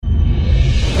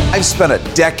I've spent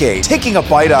a decade taking a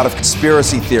bite out of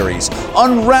conspiracy theories,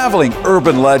 unraveling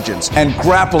urban legends, and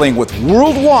grappling with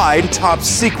worldwide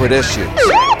top-secret issues.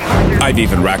 I've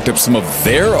even racked up some of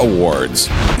their awards.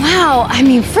 Wow,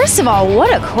 first of all,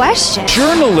 what a question.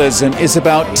 Journalism is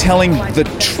about telling the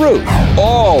truth.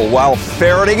 All while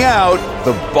ferreting out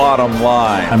the bottom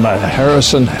line. I'm a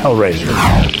Harrison Hellraiser.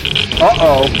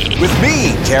 With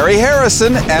me, Carrie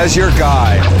Harrison, as your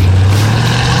guide.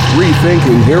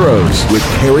 Rethinking Heroes with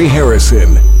Carrie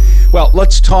Harrison. Well,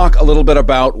 let's talk a little bit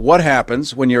about what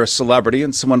happens when you're a celebrity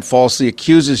and someone falsely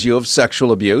accuses you of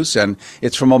sexual abuse, and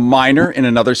it's from a minor in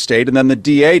another state, and then the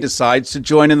DA decides to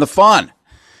join in the fun.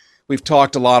 We've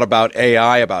talked a lot about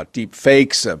AI, about deep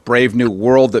fakes, a brave new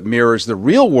world that mirrors the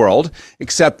real world,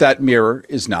 except that mirror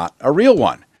is not a real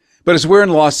one. But as we're in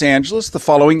Los Angeles, the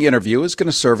following interview is going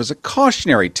to serve as a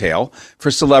cautionary tale for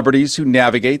celebrities who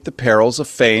navigate the perils of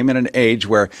fame in an age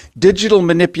where digital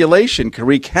manipulation can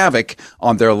wreak havoc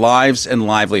on their lives and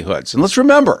livelihoods. And let's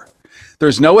remember,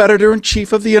 there's no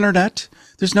editor-in-chief of the internet.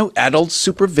 There's no adult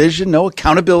supervision, no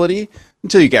accountability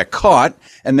until you get caught,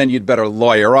 and then you'd better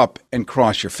lawyer up and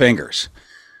cross your fingers.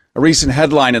 A recent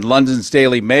headline in London's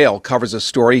Daily Mail covers a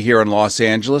story here in Los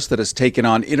Angeles that has taken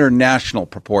on international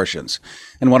proportions.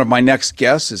 And one of my next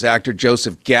guests is actor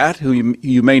Joseph Gatt, who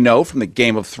you may know from the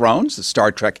Game of Thrones, the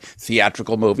Star Trek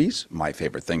theatrical movies, my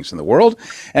favorite things in the world,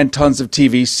 and tons of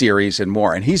TV series and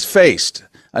more. And he's faced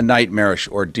a nightmarish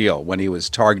ordeal when he was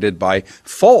targeted by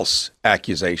false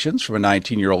accusations from a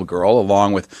 19-year-old girl,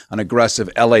 along with an aggressive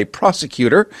LA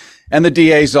prosecutor and the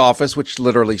DA's office, which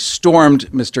literally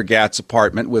stormed Mr. Gatt's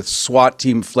apartment with SWAT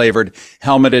team-flavored,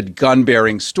 helmeted,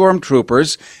 gun-bearing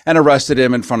stormtroopers and arrested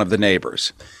him in front of the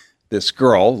neighbors. This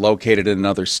girl, located in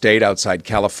another state outside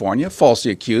California, falsely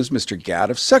accused Mr. Gatt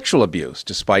of sexual abuse,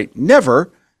 despite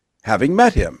never having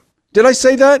met him. Did I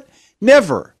say that?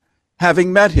 Never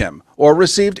having met him or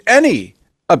received any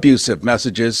abusive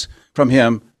messages from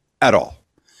him at all.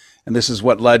 And this is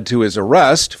what led to his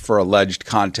arrest for alleged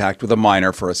contact with a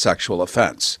minor for a sexual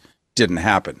offense. Didn't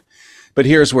happen. But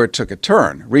here's where it took a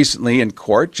turn. Recently in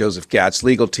court, Joseph Gatt's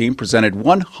legal team presented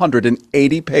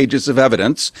 180 pages of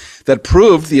evidence that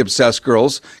proved the obsessed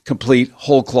girl's complete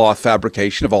whole-cloth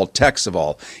fabrication of all texts, of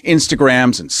all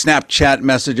Instagrams and Snapchat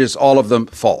messages, all of them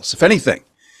false. If anything,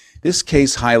 this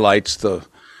case highlights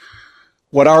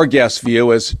what our guests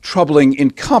view as troubling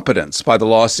incompetence by the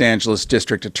Los Angeles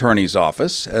District Attorney's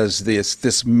Office, as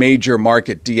this major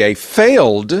market DA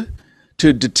failed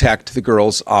to detect the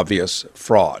girl's obvious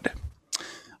fraud.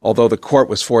 Although the court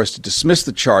was forced to dismiss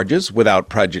the charges without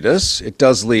prejudice, it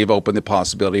does leave open the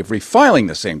possibility of refiling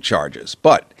the same charges.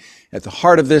 But at the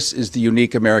heart of this is the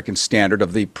unique American standard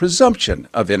of the presumption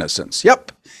of innocence.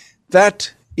 Yep,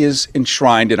 that is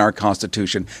enshrined in our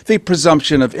Constitution, the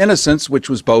presumption of innocence, which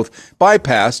was both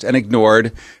bypassed and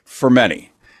ignored for many.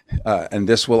 And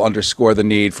this will underscore the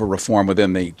need for reform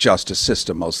within the justice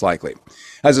system, most likely.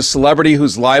 As a celebrity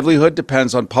whose livelihood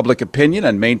depends on public opinion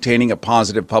and maintaining a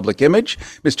positive public image,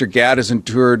 Mr. Gatt has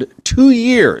endured 2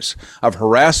 years of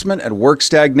harassment and work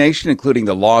stagnation, including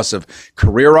the loss of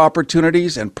career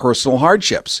opportunities and personal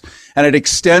hardships. And it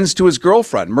extends to his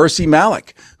girlfriend, Mercy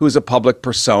Malik, who is a public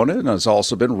persona and has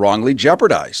also been wrongly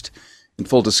jeopardized. In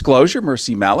full disclosure,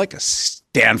 Mercy Malik, a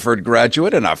Stanford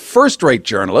graduate and a first-rate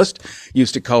journalist,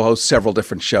 used to co-host several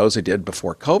different shows I did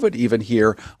before COVID, even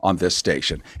here on this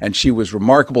station. And she was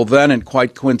remarkable then, and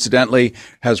quite coincidentally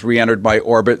has re-entered my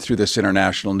orbit through this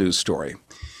international news story.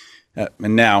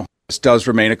 And now, this does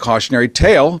remain a cautionary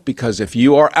tale, because if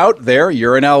you are out there,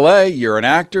 you're in LA, you're an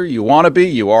actor, you want to be,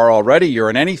 you are already, you're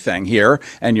in anything here,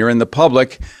 and you're in the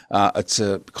public, it's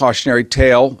a cautionary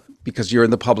tale because you're in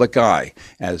the public eye,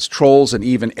 as trolls and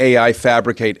even AI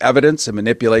fabricate evidence and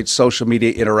manipulate social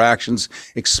media interactions,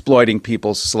 exploiting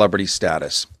people's celebrity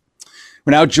status.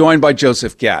 We're now joined by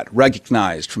Joseph Gatt,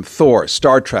 recognized from Thor,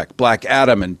 Star Trek, Black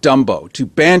Adam, and Dumbo, to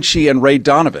Banshee and Ray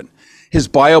Donovan. His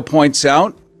bio points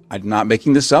out, I'm not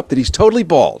making this up, that he's totally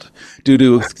bald due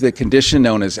to the condition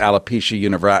known as alopecia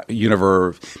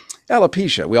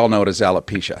alopecia, we all know it as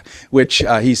alopecia, which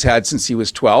he's had since he was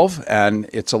 12, and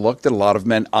it's a look that a lot of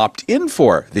men opt in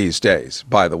for these days,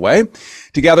 by the way.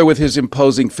 Together with his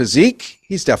imposing physique,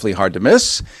 he's definitely hard to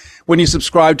miss. When you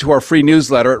subscribe to our free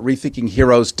newsletter at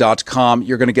rethinkingheroes.com,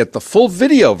 you're going to get the full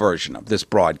video version of this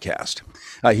broadcast.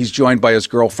 He's joined by his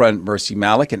girlfriend, Mercy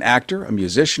Malik, an actor, a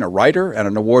musician, a writer, and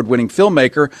an award-winning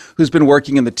filmmaker who's been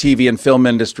working in the TV and film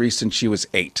industry since she was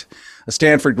 8. A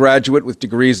Stanford graduate with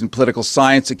degrees in political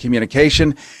science and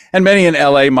communication, and many in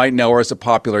LA might know her as a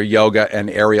popular yoga and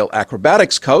aerial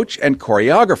acrobatics coach and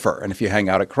choreographer. And if you hang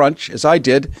out at Crunch, as I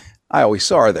did, I always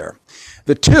saw her there.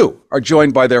 The two are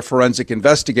joined by their forensic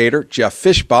investigator, Jeff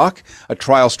Fishbach, a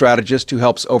trial strategist who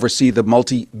helps oversee the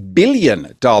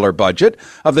multi-billion-dollar budget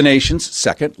of the nation's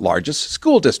second largest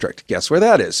school district. Guess where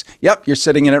that is? Yep, you're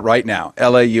sitting in it right now,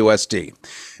 LAUSD.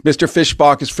 Mr.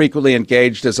 Fishbach is frequently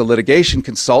engaged as a litigation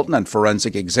consultant and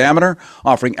forensic examiner,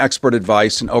 offering expert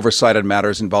advice and oversight on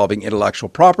matters involving intellectual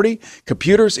property,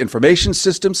 computers, information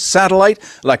systems, satellite,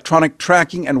 electronic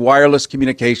tracking, and wireless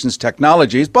communications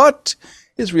technologies. But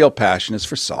his real passion is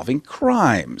for solving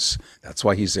crimes. That's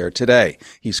why he's there today.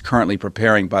 He's currently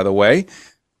preparing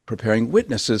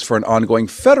witnesses for an ongoing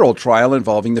federal trial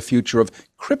involving the future of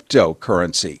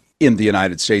cryptocurrency in the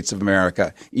United States of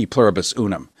America, e pluribus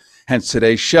unum. Hence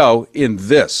today's show, In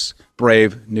This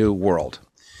Brave New World.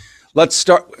 Let's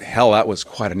start. Hell, that was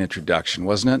quite an introduction,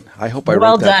 wasn't it? I hope I wrote that.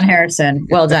 Well done, Harrison.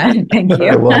 Well done. Thank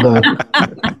you. Well done.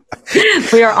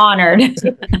 We are honored.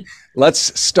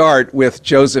 Let's start with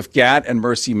Joseph Gatt and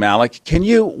Mercy Malik. Can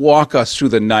you walk us through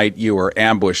the night you were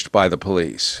ambushed by the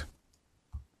police?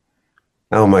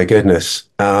 Oh, my goodness.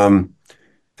 I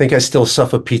think I still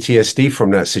suffer PTSD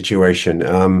from that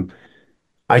situation.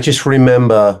 I just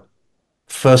remember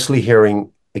firstly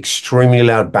hearing extremely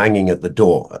loud banging at the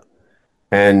door.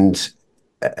 And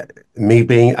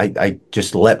I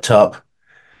just leapt up.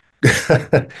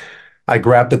 I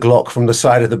grabbed the Glock from the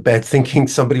side of the bed thinking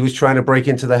somebody was trying to break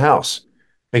into the house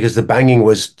because the banging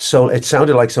was it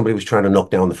sounded like somebody was trying to knock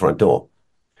down the front door.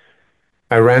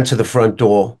 I ran to the front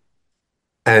door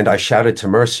and I shouted to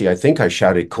Mercy. I think I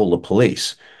shouted, "Call the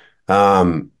police."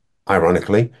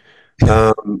 Ironically,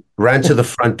 ran to the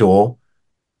front door,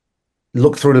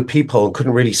 looked through the peephole and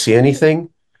couldn't really see anything,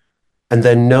 and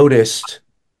then noticed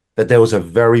that there was a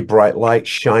very bright light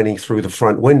shining through the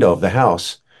front window of the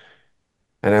house.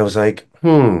 And I was like,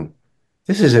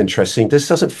 this is interesting. This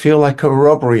doesn't feel like a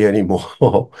robbery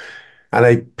anymore. And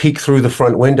I peeked through the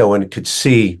front window and could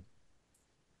see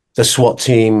the SWAT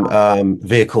team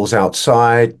vehicles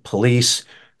outside, police,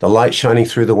 the light shining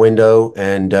through the window,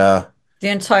 and the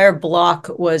entire block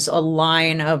was a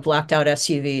line of blacked out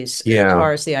SUVs as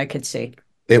far as the eye could see.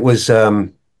 It was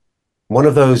one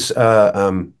of those,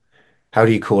 how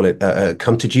do you call it,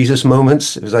 come to Jesus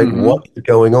moments. It was like, What's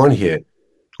going on here?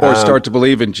 Or start to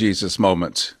believe in Jesus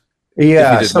moments.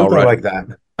 Yeah, something like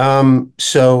that.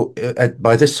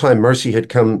 By this time, Mercy had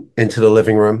come into the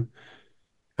living room.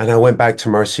 And I went back to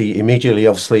Mercy, immediately,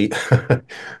 obviously,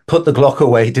 put the Glock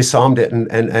away, disarmed it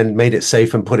and made it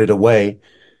safe and put it away.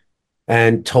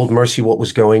 And told Mercy what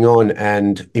was going on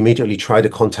and immediately tried to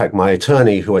contact my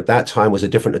attorney, who at that time was a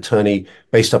different attorney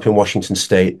based up in Washington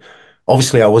State.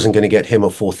 Obviously, I wasn't going to get him at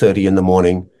 4:30 in the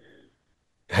morning.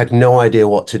 Had no idea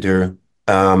what to do.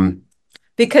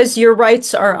 Because your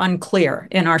rights are unclear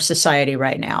in our society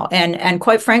right now. And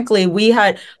quite frankly,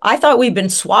 I thought we'd been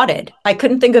swatted. I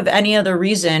couldn't think of any other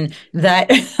reason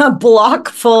that a block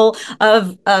full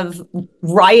of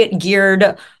riot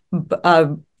geared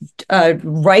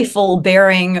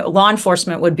rifle-bearing law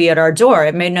enforcement would be at our door.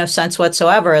 It made no sense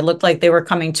whatsoever. It looked like they were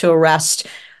coming to arrest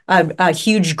a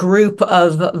huge group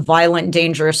of violent,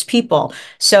 dangerous people.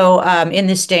 So in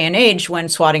this day and age, when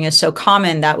swatting is so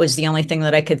common, that was the only thing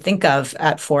that I could think of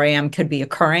at 4 a.m. could be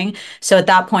occurring. So at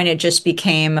that point, it just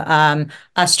became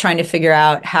us trying to figure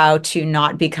out how to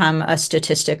not become a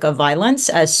statistic of violence,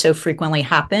 as so frequently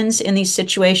happens in these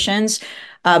situations.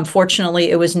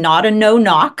 Fortunately, it was not a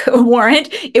no-knock warrant.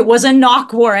 It was a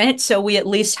knock warrant. So we at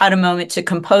least had a moment to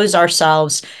compose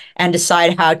ourselves and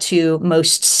decide how to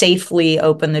most safely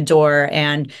open the door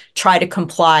and try to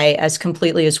comply as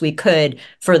completely as we could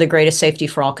for the greatest safety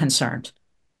for all concerned.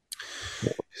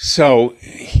 So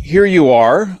here you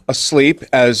are, asleep,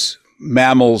 as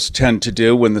mammals tend to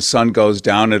do when the sun goes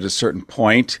down at a certain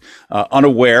point,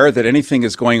 unaware that anything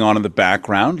is going on in the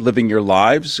background, living your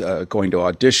lives, going to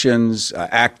auditions,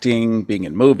 acting, being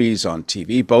in movies, on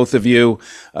TV, both of you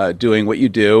doing what you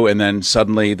do. And then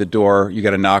suddenly you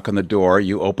get a knock on the door,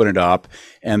 you open it up,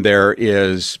 and there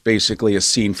is basically a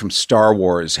scene from Star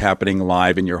Wars happening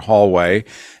live in your hallway.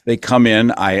 They come in,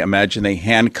 I imagine they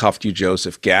handcuffed you,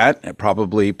 Joseph Gatt, and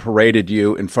probably paraded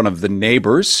you in front of the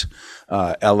neighbors.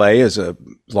 LA is a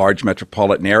large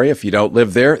metropolitan area. If you don't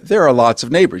live there, there are lots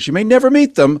of neighbors. You may never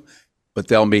meet them, but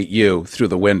they'll meet you through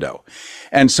the window.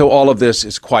 And so all of this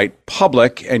is quite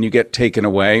public, and you get taken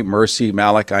away. Mercy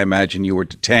Malik, I imagine you were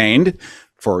detained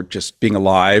for just being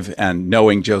alive and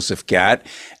knowing Joseph Gatt.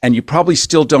 And you probably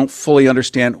still don't fully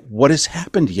understand what has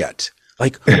happened yet.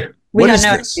 Like, what is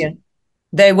this?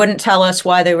 They wouldn't tell us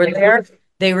why they were there.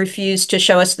 They refused to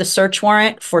show us the search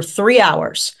warrant for 3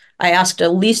 hours. I asked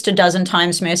at least a dozen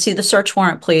times, may I see the search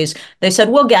warrant, please? They said,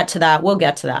 we'll get to that. We'll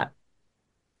get to that.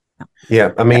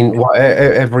 Yeah, I mean,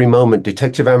 every moment,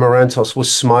 Detective Amarantos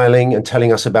was smiling and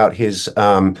telling us about his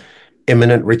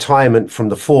imminent retirement from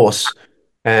the force.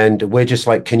 And we're just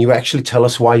like, can you actually tell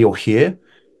us why you're here?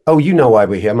 Oh, you know why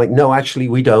we're here. I'm like, no, actually,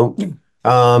 we don't.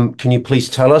 Can you please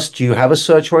tell us? Do you have a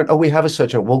search warrant? Oh, we have a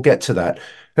search warrant. We'll get to that.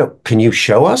 No, can you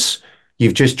show us?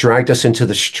 You've just dragged us into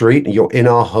the street and you're in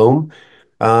our home.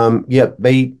 Yeah,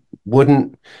 they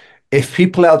wouldn't. If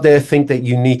people out there think that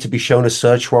you need to be shown a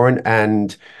search warrant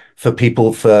and for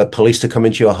police to come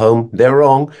into your home, they're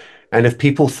wrong. And if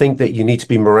people think that you need to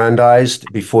be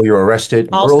Mirandized before you're arrested,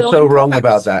 we're also wrong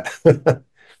about that.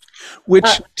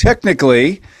 Which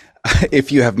technically,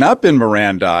 if you have not been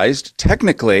Mirandized,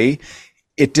 technically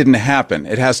it didn't happen.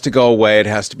 It has to go away. It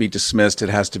has to be dismissed. It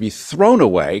has to be thrown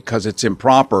away because it's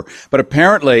improper. But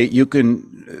apparently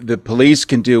the police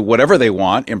can do whatever they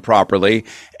want improperly.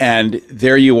 And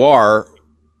there you are,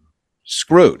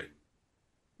 screwed.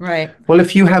 Right. Well,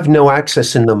 if you have no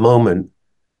access in the moment,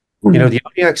 the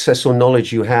only access or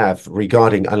knowledge you have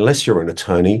regarding, unless you're an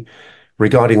attorney,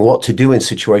 regarding what to do in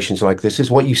situations like this is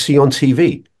what you see on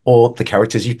TV or the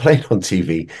characters you played on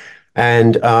TV.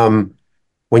 And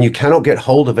when you cannot get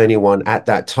hold of anyone at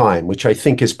that time, which I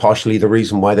think is partially the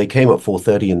reason why they came at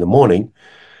 4:30 in the morning,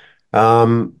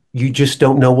 you just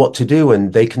don't know what to do,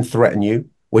 and they can threaten you,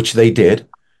 which they did.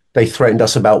 They threatened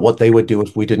us about what they would do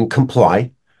if we didn't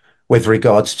comply with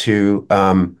regards to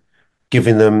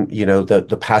giving them,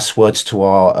 the passwords to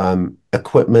our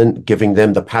equipment, giving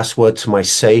them the password to my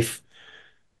safe.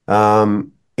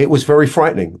 It was very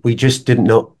frightening. We just did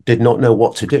not know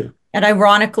what to do. And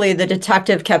ironically, the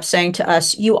detective kept saying to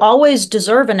us, you always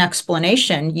deserve an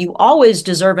explanation. You always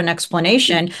deserve an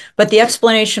explanation. But the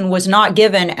explanation was not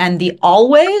given. And the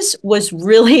always was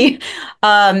really,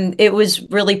 it was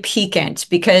really piquant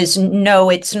because no,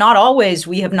 it's not always.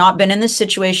 We have not been in this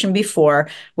situation before.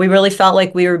 We really felt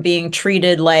like we were being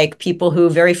treated like people who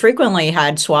very frequently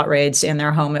had SWAT raids in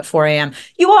their home at 4 a.m.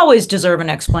 You always deserve an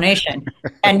explanation.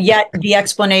 And yet the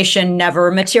explanation never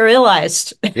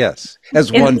materialized. Yes,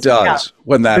 as one does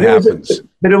when that happens.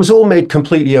 But it was all made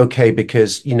completely okay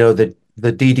because the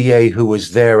DDA who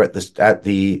was there at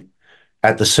the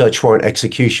search warrant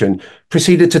execution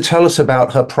proceeded to tell us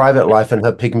about her private life and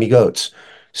her pygmy goats.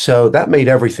 So that made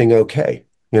everything okay.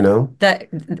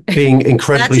 That being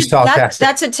incredibly sarcastic.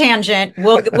 That's a tangent.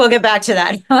 We'll get back to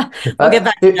that. We'll get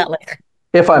back to that later.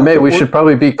 If I may, we should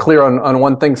probably be clear on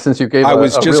one thing since you gave I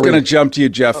was just going to jump to you,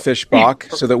 Jeff Fischbach,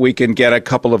 so that we can get a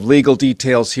couple of legal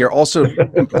details here. Also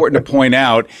important to point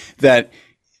out that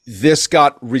this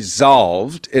got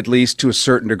resolved, at least to a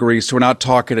certain degree. So we're not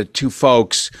talking to two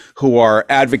folks who are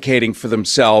advocating for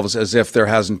themselves as if there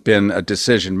hasn't been a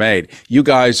decision made. You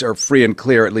guys are free and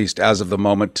clear, at least as of the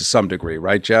moment, to some degree,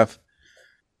 right, Jeff?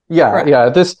 Yeah, Correct. yeah.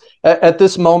 At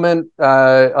this moment,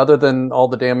 other than all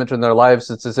the damage in their lives,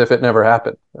 it's as if it never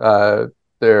happened.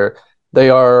 They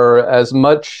are as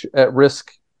much at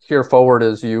risk here forward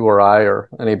as you or I or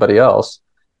anybody else.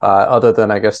 Other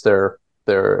than I guess they've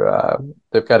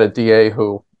got a DA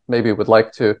who maybe would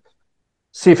like to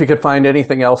see if he could find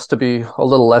anything else to be a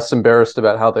little less embarrassed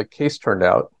about how the case turned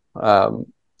out.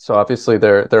 So obviously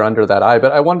they're under that eye.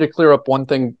 But I wanted to clear up one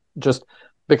thing just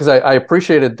because I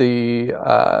appreciated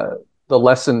the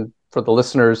lesson for the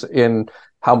listeners in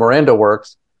how Miranda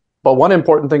works. But one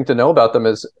important thing to know about them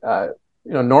is,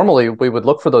 normally we would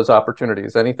look for those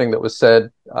opportunities. Anything that was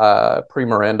said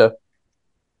pre-Miranda,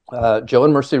 Joe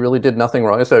and Mercy really did nothing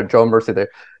wrong. So Joe and Mercy, they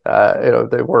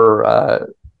were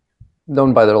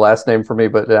known by their last name for me,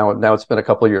 but now it's been a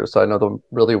couple of years, so I know them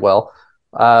really well.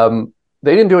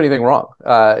 They didn't do anything wrong.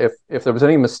 If there was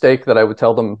any mistake that I would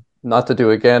tell them not to do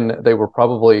again, they were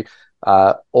probably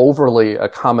overly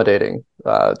accommodating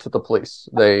to the police.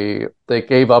 They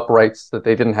gave up rights that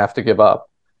they didn't have to give up.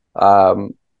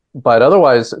 But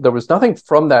otherwise, there was nothing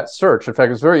from that search. In fact,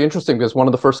 it was very interesting because one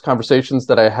of the first conversations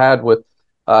that I had with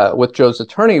Joe's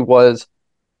attorney was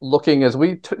looking, as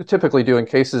we typically do in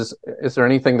cases, is there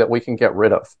anything that we can get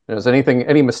rid of? Is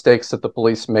any mistakes that the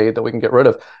police made that we can get rid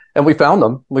of? And we found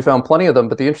them. We found plenty of them.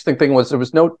 But the interesting thing was there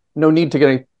was no need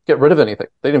to get rid of anything.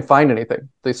 They didn't find anything.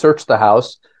 They searched the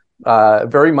house,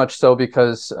 very much so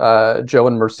because Joe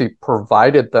and Mercy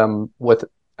provided them with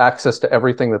access to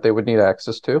everything that they would need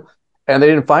access to. And they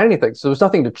didn't find anything. So there was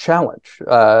nothing to challenge.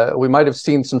 We might have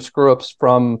seen some screw-ups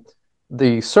from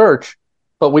the search,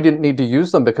 but we didn't need to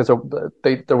use them because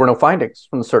there were no findings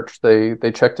from the search.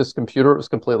 They checked his computer. It was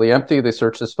completely empty. They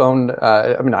searched his phone.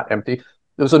 Not empty.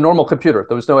 It was a normal computer.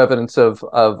 There was no evidence of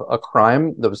a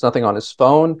crime. There was nothing on his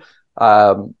phone.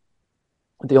 The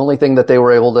only thing that they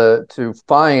were able to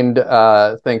find,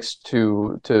 thanks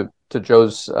to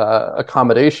Joe's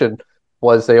accommodation,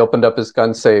 was they opened up his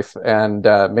gun safe and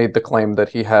made the claim that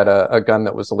he had a gun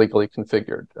that was illegally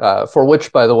configured, for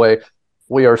which, by the way,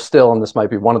 we are still, and this might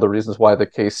be one of the reasons why the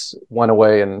case went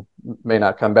away and may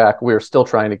not come back, we are still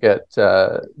trying to get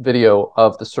video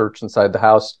of the search inside the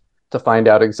house to find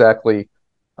out exactly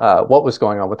what was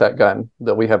going on with that gun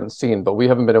that we haven't seen, but we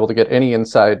haven't been able to get any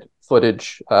inside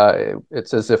footage.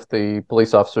 It's as if the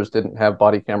police officers didn't have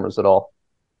body cameras at all.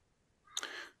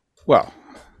 Well,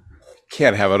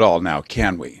 can't have it all now,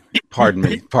 can we? Pardon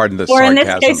me. Pardon the or sarcasm. in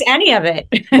this case, any of it.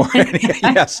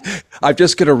 Yes. I'm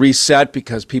just going to reset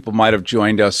because people might have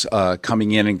joined us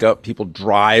coming in and go. People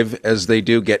drive as they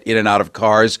do, get in and out of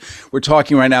cars. We're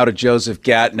talking right now to Joseph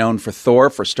Gatt, known for Thor,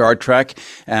 for Star Trek,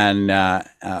 and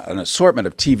an assortment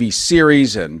of TV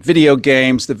series and video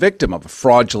games, the victim of a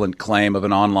fraudulent claim of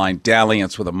an online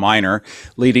dalliance with a minor,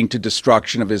 leading to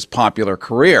destruction of his popular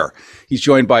career. He's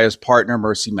joined by his partner,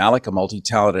 Mercy Malik, a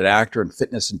multi-talented actor and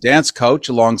fitness and dance coach.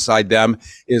 Alongside them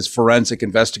is forensic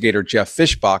investigator Jeff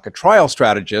Fishbach, a trial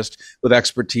strategist with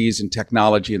expertise in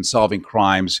technology and solving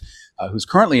crimes, who's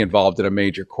currently involved in a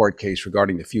major court case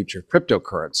regarding the future of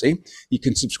cryptocurrency. You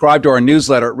can subscribe to our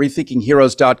newsletter at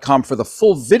rethinkingheroes.com for the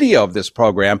full video of this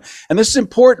program. And this is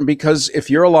important because if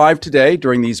you're alive today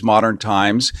during these modern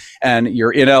times and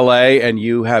you're in LA and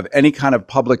you have any kind of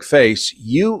public face,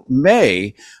 you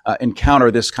may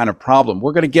encounter this kind of problem.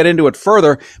 We're going to get into it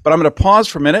further, but I'm going to pause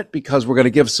for a minute because we're going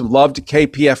to give some love to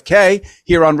KPFK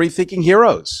here on Rethinking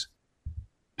Heroes.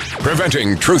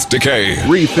 Preventing truth decay.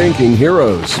 Rethinking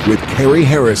Heroes with Carrie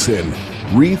Harrison.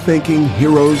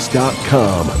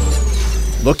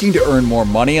 RethinkingHeroes.com. Looking to earn more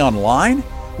money online?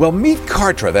 Well, meet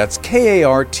Kartra, that's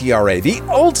Kartra, the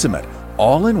ultimate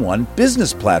all-in-one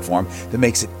business platform that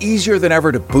makes it easier than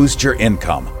ever to boost your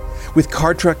income. With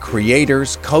Kartra,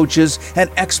 creators, coaches,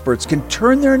 and experts can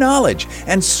turn their knowledge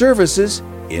and services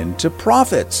into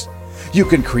profits. You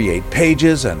can create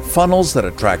pages and funnels that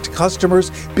attract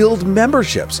customers, build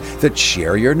memberships that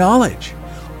share your knowledge,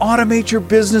 automate your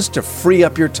business to free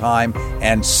up your time,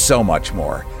 and so much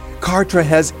more. Kartra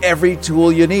has every tool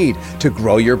you need to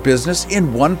grow your business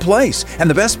in one place. And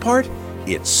the best part?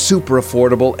 It's super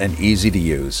affordable and easy to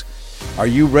use. Are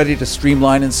you ready to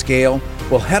streamline and scale?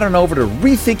 Well, head on over to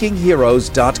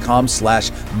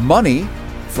rethinkingheroes.com/money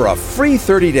for a free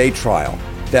 30-day trial.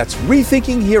 That's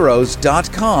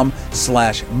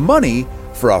rethinkingheroes.com/money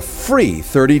for a free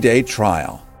 30-day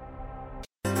trial.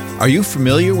 Are you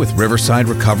familiar with Riverside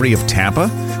Recovery of Tampa?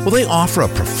 Well, they offer a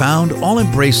profound,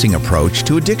 all-embracing approach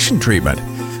to addiction treatment.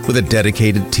 With a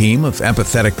dedicated team of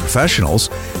empathetic professionals,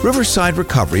 Riverside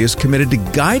Recovery is committed to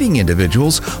guiding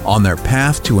individuals on their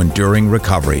path to enduring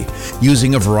recovery,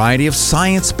 using a variety of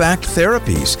science-backed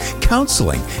therapies,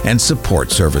 counseling, and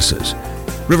support services.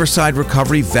 Riverside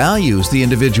Recovery values the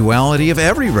individuality of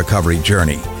every recovery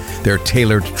journey. Their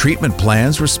tailored treatment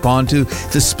plans respond to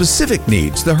the specific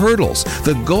needs, the hurdles,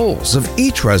 the goals of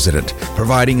each resident,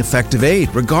 providing effective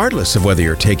aid regardless of whether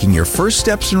you're taking your first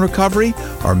steps in recovery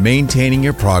or maintaining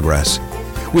your progress.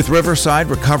 With Riverside,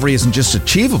 recovery isn't just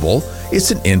achievable,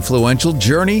 it's an influential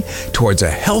journey towards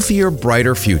a healthier,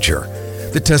 brighter future.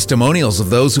 The testimonials of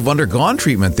those who've undergone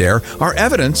treatment there are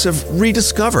evidence of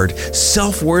rediscovered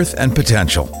self-worth and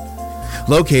potential.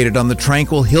 Located on the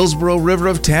tranquil Hillsborough River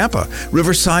of Tampa,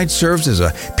 Riverside serves as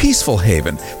a peaceful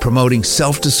haven, promoting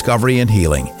self-discovery and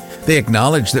healing. They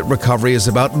acknowledge that recovery is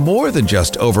about more than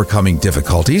just overcoming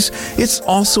difficulties. It's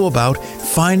also about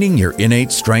finding your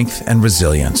innate strength and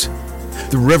resilience.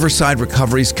 The Riverside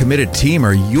Recovery's committed team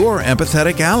are your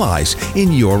empathetic allies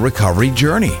in your recovery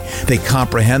journey. They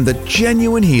comprehend that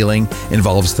genuine healing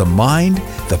involves the mind,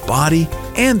 the body,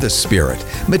 and the spirit,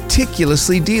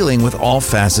 meticulously dealing with all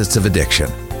facets of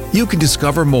addiction. You can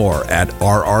discover more at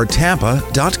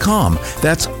rrtampa.com.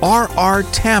 That's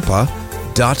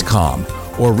rrtampa.com.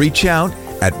 Or reach out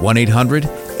at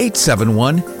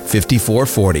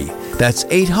 1-800-871-5440. That's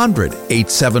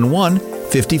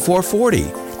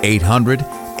 800-871-5440.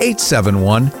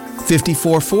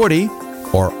 800-871-5440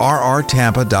 or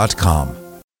rrtampa.com.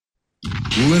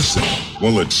 Listen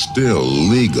while it's still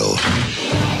legal.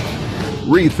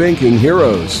 Rethinking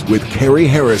Heroes with Carrie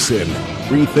Harrison.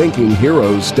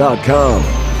 RethinkingHeroes.com.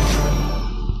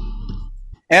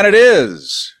 And it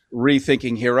is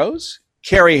Rethinking Heroes.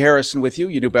 Carrie Harrison with you,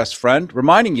 your new best friend,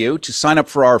 reminding you to sign up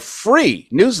for our free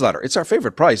newsletter. It's our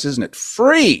favorite price, isn't it?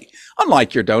 Free,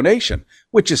 unlike your donation,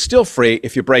 which is still free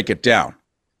if you break it down.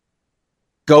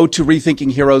 Go to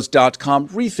rethinkingheroes.com,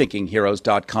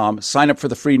 rethinkingheroes.com, sign up for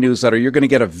the free newsletter. You're going to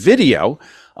get a video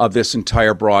of this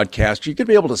entire broadcast. You're going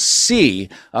to be able to see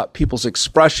people's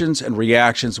expressions and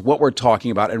reactions, what we're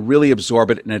talking about, and really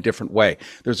absorb it in a different way.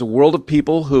 There's a world of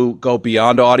people who go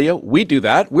beyond audio. We do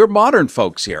that. We're modern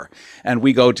folks here, and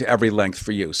we go to every length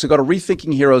for you. So go to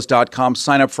rethinkingheroes.com,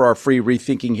 sign up for our free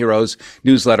Rethinking Heroes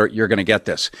newsletter. You're going to get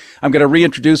this. I'm going to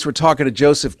reintroduce, we're talking to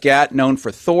Joseph Gatt, known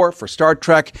for Thor, for Star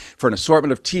Trek, for an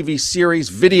assortment of TV series,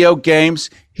 video games.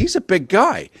 He's a big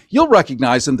guy. You'll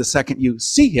recognize him the second you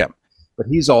see him. But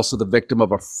he's also the victim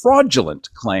of a fraudulent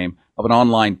claim of an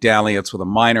online dalliance with a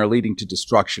minor, leading to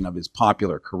destruction of his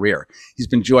popular career. He's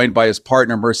been joined by his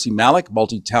partner, Mercy Malik,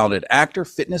 multi-talented actor,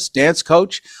 fitness, dance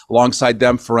coach. Alongside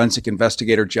them, forensic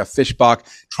investigator Jeff Fishbach,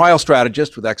 trial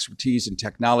strategist with expertise in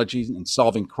technology and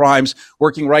solving crimes,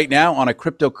 working right now on a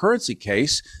cryptocurrency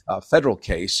case, a federal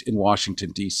case in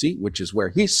Washington, D.C., which is where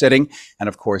he's sitting. And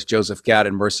of course, Joseph Gatt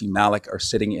and Mercy Malik are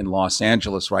sitting in Los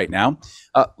Angeles right now.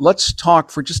 Let's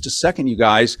talk for just a second, you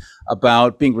guys,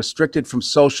 about being restricted from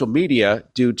social media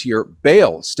due to your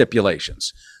bail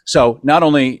stipulations. So not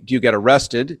only do you get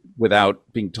arrested without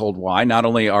being told why, not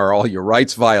only are all your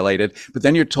rights violated, but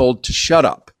then you're told to shut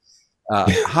up.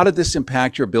 How did this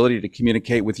impact your ability to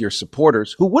communicate with your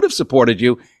supporters who would have supported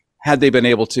you had they been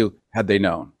able to, had they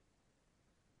known?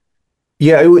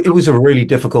 Yeah, it was a really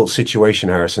difficult situation,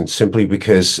 Harrison, simply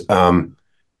because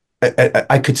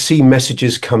I could see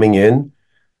messages coming in.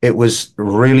 It was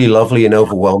really lovely and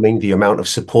overwhelming, the amount of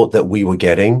support that we were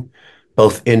getting,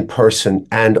 both in person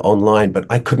and online, but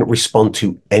I couldn't respond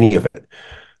to any of it.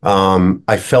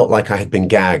 I felt like I had been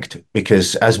gagged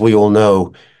because, as we all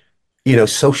know,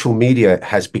 social media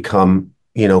has become,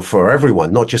 for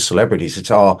everyone, not just celebrities, it's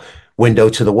our window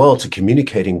to the world, to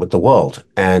communicating with the world.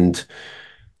 And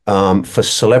for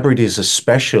celebrities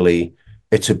especially,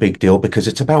 it's a big deal because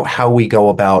it's about how we go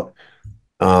about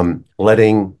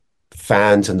letting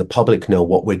fans and the public know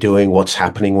what we're doing, what's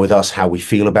happening with us, how we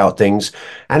feel about things,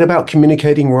 and about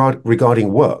communicating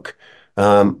regarding work.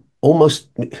 Almost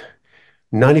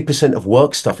 90% of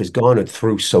work stuff is garnered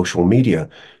through social media.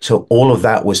 So all of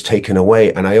that was taken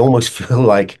away. And I almost feel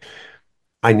like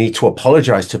I need to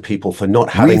apologize to people for not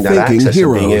having that Rethinking access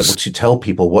and being Heroes. able to tell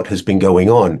people what has been going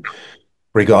on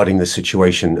regarding the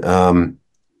situation.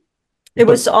 It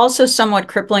was also somewhat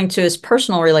crippling to his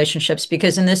personal relationships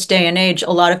because in this day and age,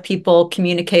 a lot of people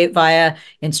communicate via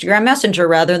Instagram Messenger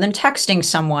rather than texting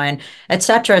someone,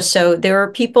 etc. So there are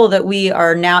people that we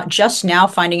are just now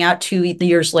finding out 2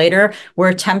 years later, were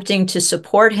attempting to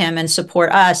support him and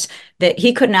support us, that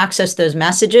he couldn't access those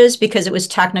messages because it was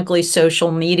technically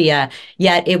social media,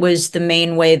 yet it was the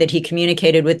main way that he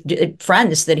communicated with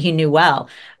friends that he knew well,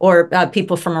 or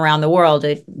people from around the world.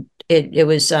 It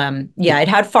was, it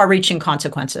had far-reaching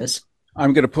consequences.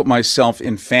 I'm going to put myself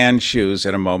in fan shoes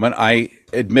in a moment. I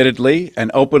admittedly and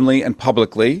openly and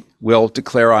publicly will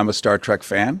declare I'm a Star Trek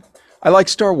fan. I like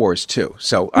Star Wars too.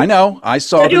 So I know I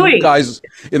saw the guys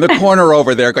in the corner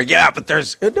over there going, yeah, but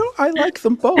I like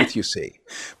them both, you see.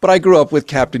 But I grew up with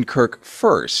Captain Kirk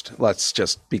first. Let's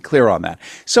just be clear on that.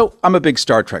 So I'm a big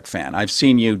Star Trek fan. I've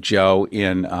seen you, Joe,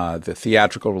 in the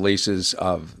theatrical releases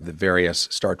of the various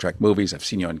Star Trek movies. I've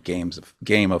seen you on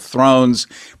Game of Thrones,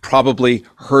 probably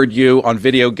heard you on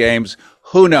video games.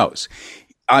 Who knows?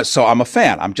 So I'm a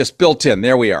fan. I'm just built in.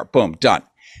 There we are. Boom, done.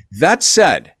 That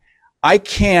said,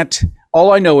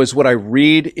 all I know is what I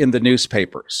read in the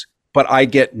newspapers, but I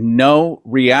get no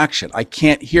reaction. I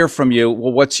can't hear from you.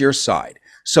 Well, what's your side?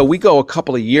 So we go a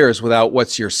couple of years without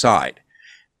what's your side,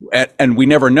 and we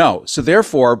never know. So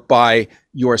therefore, by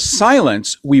your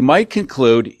silence, we might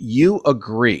conclude you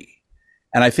agree.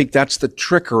 And I think that's the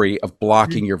trickery of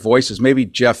blocking your voices. Maybe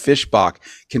Jeff Fishbach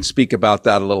can speak about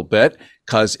that a little bit,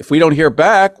 because if we don't hear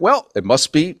back, well, it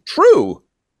must be true.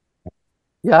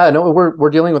 Yeah, no, we're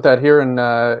dealing with that here in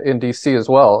DC as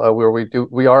well, where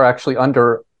we are actually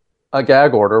under a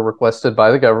gag order requested by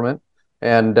the government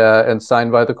and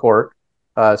signed by the court.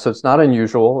 So it's not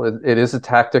unusual. It is a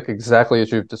tactic exactly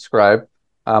as you've described.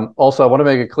 Also, I want to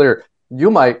make it clear,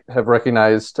 you might have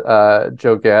recognized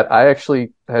Joe Gatt. I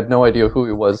actually had no idea who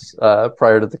he was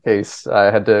prior to the case.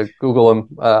 I had to Google him,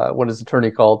 what his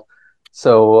attorney called.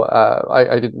 So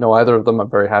I didn't know either of them. I'm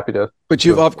very happy to. But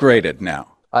you've upgraded now.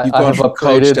 You've I gone have from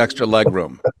upgraded. coach to extra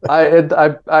legroom.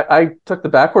 I took the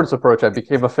backwards approach. I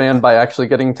became a fan by actually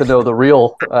getting to know the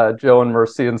real Joe and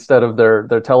Mercy instead of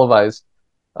their televised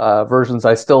versions.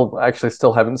 I still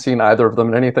haven't seen either of them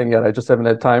in anything yet. I just haven't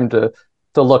had time to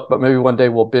look. But maybe one day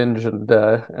we'll binge and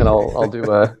I'll do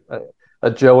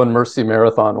a Joe and Mercy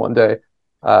marathon one day.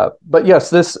 But yes,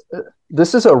 this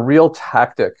is a real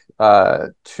tactic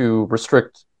to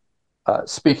restrict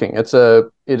speaking. It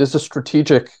is a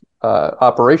strategic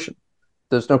operation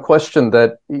there's no question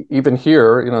that even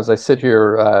here, as I sit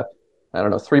here, I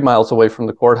don't know, 3 miles away from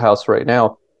the courthouse right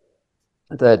now,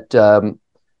 that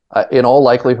in all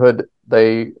likelihood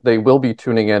they will be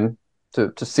tuning in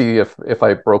to see if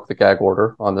I broke the gag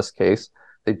order on this case.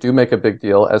 They do make a big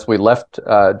deal. As we left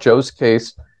Joe's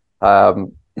case,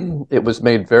 it was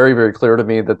made very, very clear to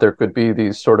me that there could be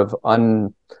these sort of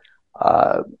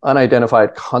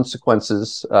unidentified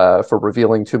consequences for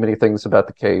revealing too many things about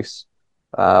the case,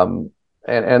 and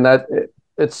that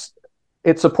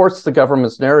it supports the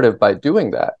government's narrative by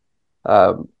doing that.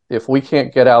 If we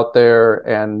can't get out there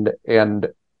and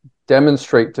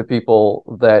demonstrate to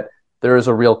people that there is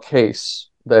a real case,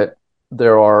 that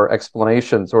there are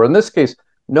explanations, or in this case,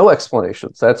 no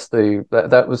explanations.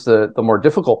 That was the more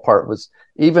difficult part. Was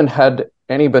even had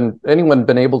anyone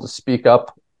been able to speak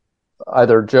up,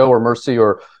 either Joe or Mercy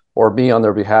or me on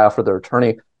their behalf or their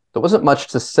attorney, there wasn't much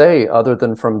to say other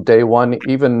than from day one,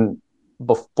 even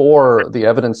before the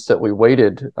evidence that we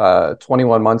waited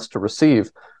 21 months to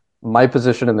receive. My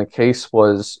position in the case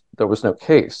was there was no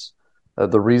case.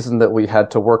 The reason that we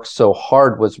had to work so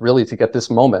hard was really to get this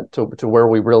moment to where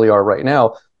we really are right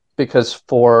now, because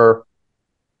for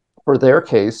their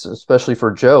case, especially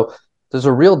for Joe, there's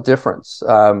a real difference.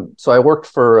 So I worked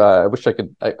for I wish I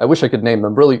could name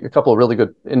them, really a couple of really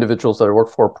good individuals that I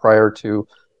worked for prior to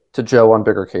Joe on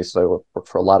bigger cases. I worked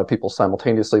for a lot of people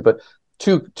simultaneously, but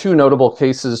two notable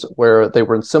cases where they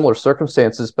were in similar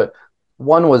circumstances, but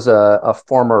one was a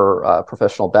former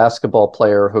professional basketball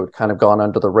player who had kind of gone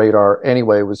under the radar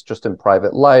anyway, was just in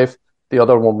private life. The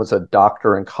other one was a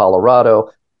doctor in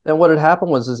Colorado. And what had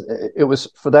happened was it was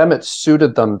for them, it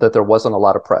suited them that there wasn't a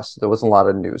lot of press. There wasn't a lot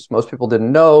of news. Most people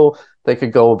didn't know. They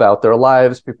could go about their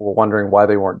lives. People were wondering why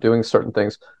they weren't doing certain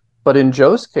things. But in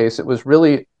Joe's case, it was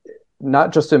really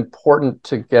not just important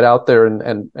to get out there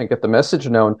and get the message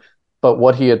known, but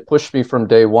what he had pushed me from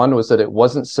day one was that it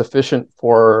wasn't sufficient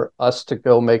for us to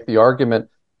go make the argument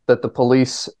that the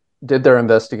police did their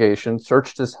investigation,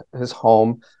 searched his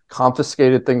home,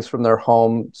 confiscated things from their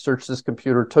home, searched his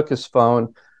computer, took his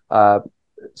phone,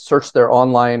 searched their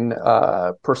online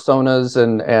personas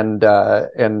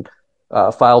and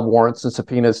filed warrants and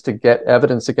subpoenas to get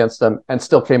evidence against them, and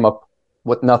still came up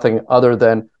with nothing other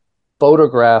than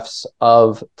photographs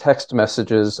of text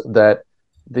messages that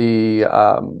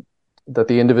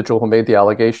the individual who made the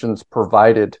allegations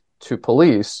provided to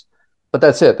police. But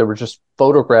that's it. There were just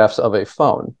photographs of a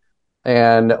phone.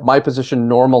 And my position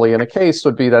normally in a case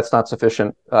would be that's not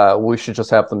sufficient. We should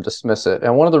just have them dismiss it.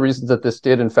 And one of the reasons that this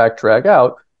did in fact drag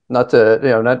out, not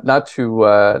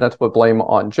to put blame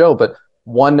on Joe, but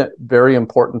one very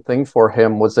important thing for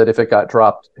him was that if it got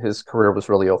dropped, his career was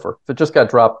really over. If it just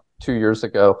got dropped 2 years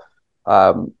ago,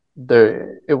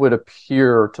 it would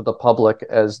appear to the public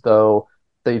as though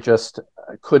they just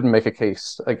couldn't make a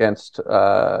case against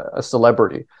a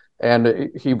celebrity. And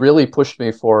he really pushed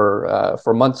me for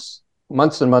months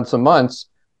and months and months,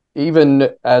 even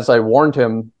as I warned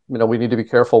him, we need to be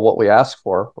careful what we ask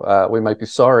for. We might be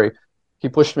sorry. He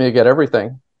pushed me to get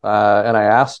everything. And I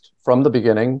asked from the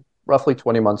beginning, roughly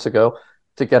 20 months ago,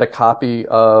 to get a copy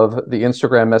of the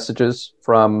Instagram messages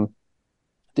from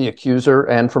the accuser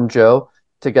and from Joe,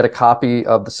 to get a copy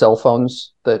of the cell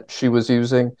phones that she was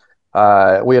using.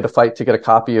 We had to fight to get a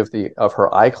copy of her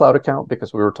iCloud account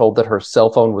because we were told that her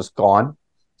cell phone was gone.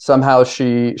 Somehow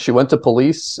she went to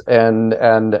police and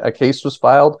a case was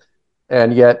filed,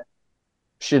 and yet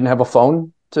she didn't have a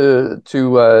phone to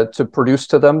produce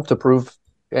to them to prove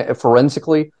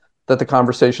forensically that the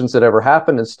conversations had ever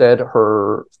happened. Instead,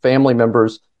 her family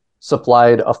members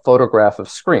supplied a photograph of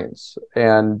screens.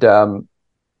 And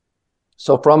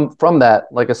so from that,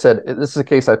 like I said, this is a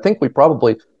case I think we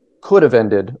probably could have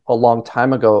ended a long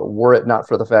time ago were it not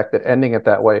for the fact that ending it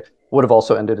that way would have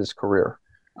also ended his career.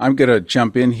 I'm going to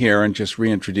jump in here and just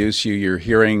reintroduce you. You're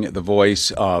hearing the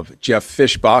voice of Jeff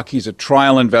Fischbach. He's a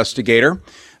trial investigator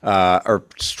or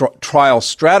trial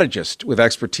strategist with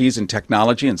expertise in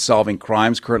technology and solving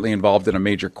crimes, currently involved in a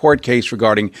major court case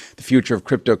regarding the future of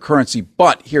cryptocurrency.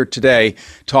 But here today,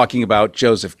 talking about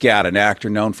Joseph Gad, an actor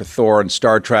known for Thor and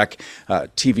Star Trek,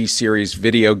 TV series,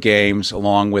 video games,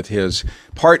 along with his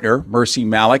partner, Mercy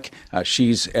Malik.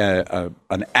 She's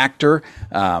an actor,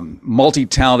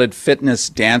 multi-talented fitness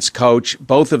dance coach.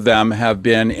 Both of them have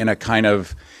been in a kind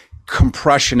of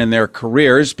compression in their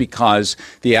careers because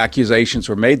the accusations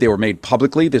were made. They were made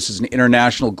publicly. This is an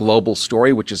international, global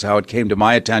story, which is how it came to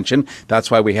my attention.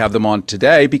 That's why we have them on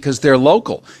today, because they're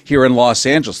local here in Los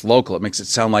Angeles. Local. It makes it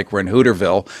sound like we're in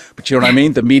Hooterville, but you know what I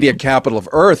mean? The media capital of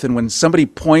Earth. And when somebody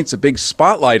points a big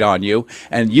spotlight on you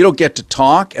and you don't get to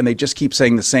talk and they just keep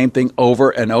saying the same thing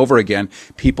over and over again,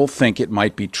 people think it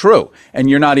might be true. And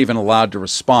you're not even allowed to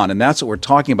respond. And that's what we're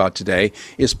talking about today,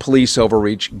 is police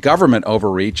overreach, government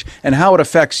overreach, and how it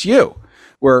affects you.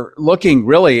 We're looking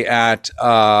really at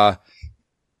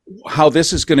how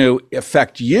this is going to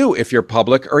affect you if you're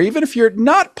public, or even if you're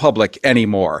not public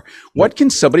anymore. What can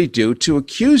somebody do to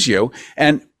accuse you?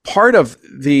 And part of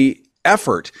the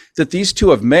effort that these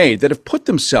two have made, that have put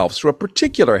themselves through a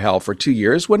particular hell for 2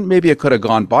 years, when maybe it could have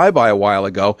gone by a while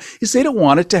ago, is they don't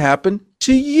want it to happen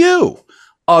to you,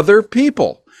 other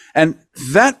people. And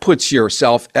that puts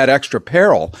yourself at extra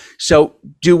peril. So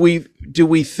do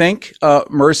we think,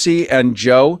 Mercy and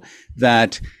Joe,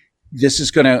 that this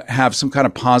is going to have some kind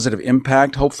of positive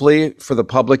impact, hopefully, for the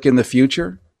public in the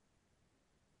future?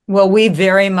 Well, we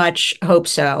very much hope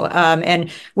so. And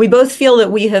we both feel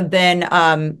that we have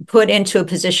been put into a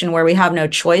position where we have no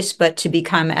choice but to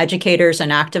become educators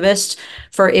and activists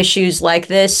for issues like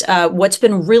this. What's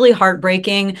been really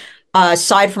heartbreaking,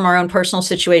 aside from our own personal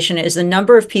situation, is the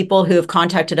number of people who have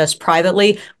contacted us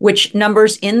privately, which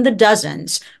numbers in the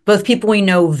dozens, both people we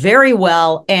know very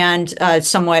well and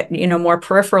somewhat, more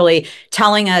peripherally,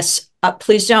 telling us,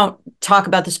 please don't talk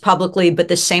about this publicly, but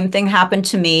the same thing happened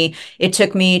to me. It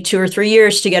took me 2 or 3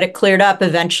 years to get it cleared up.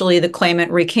 Eventually, the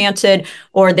claimant recanted,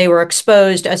 or they were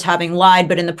exposed as having lied.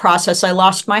 But in the process, I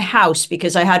lost my house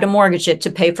because I had to mortgage it to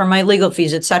pay for my legal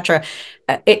fees, etc.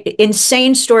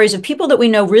 Insane stories of people that we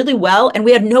know really well, and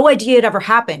we had no idea it ever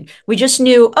happened. We just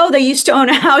knew, oh, they used to own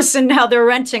a house and now they're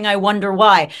renting. I wonder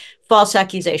why. False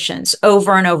accusations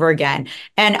over and over again.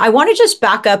 And I want to just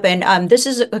back up, and this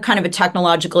is a kind of a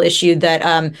technological issue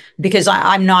that because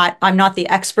I'm not the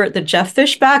expert that Jeff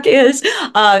Fishback is,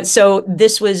 so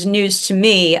this was news to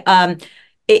me.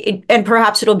 And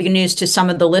perhaps it'll be news to some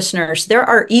of the listeners. There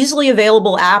are easily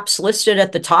available apps listed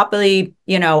at the top of the,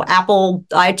 Apple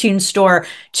iTunes store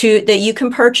that you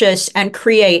can purchase and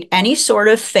create any sort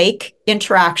of fake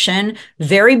interaction,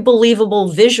 very believable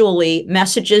visually,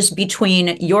 messages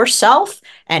between yourself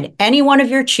and anyone of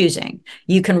your choosing.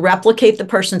 You can replicate the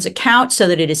person's account so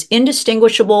that it is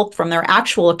indistinguishable from their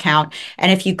actual account.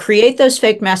 And if you create those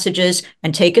fake messages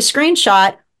and take a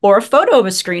screenshot, or a photo of a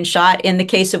screenshot, in the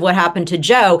case of what happened to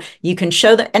Joe, you can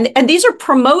show that. And these are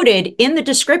promoted in the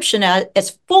description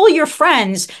as fool your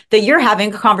friends that you're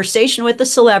having a conversation with a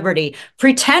celebrity.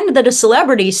 Pretend that a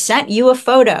celebrity sent you a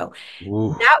photo.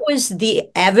 Ooh. That was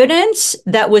the evidence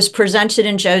that was presented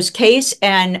in Joe's case.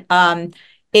 And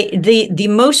the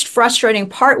most frustrating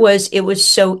part was it was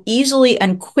so easily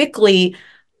and quickly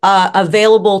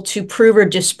available to prove or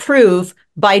disprove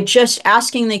by just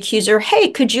asking the accuser,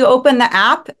 hey, could you open the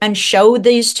app and show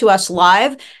these to us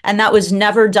live? And that was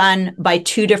never done by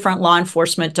 2 different law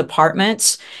enforcement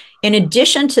departments. In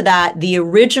addition to that, the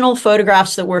original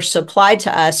photographs that were supplied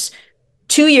to us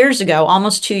 2 years ago,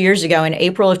 almost 2 years ago, in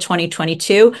April of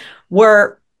 2022,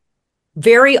 were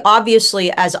very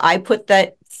obviously, as I put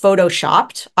that,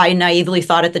 photoshopped. I naively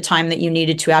thought at the time that you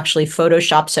needed to actually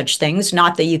Photoshop such things,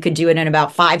 not that you could do it in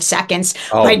about 5 seconds.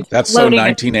 Oh, that's so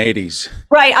 1980s.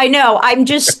 Right, I know. I'm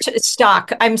just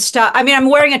stuck. I'm stuck. I mean, I'm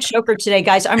wearing a choker today,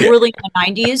 guys. I'm really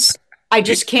in the 90s. I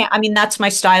just can't. I mean, that's my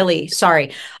style.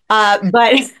 Sorry.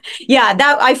 But yeah,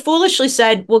 that I foolishly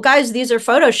said, well, guys, these are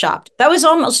photoshopped. That was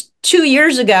almost 2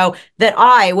 years ago that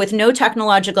I, with no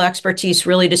technological expertise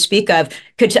really to speak of,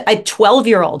 a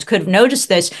 12-year-old could have noticed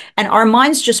this. And our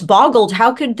minds just boggled.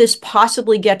 How could this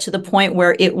possibly get to the point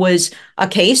where it was a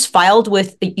case filed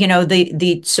with,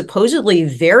 the supposedly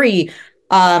very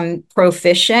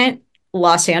proficient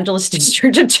Los Angeles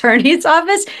District Attorney's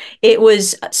Office? It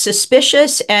was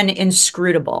suspicious and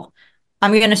inscrutable.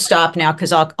 I'm going to stop now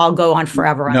because I'll go on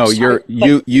forever. No,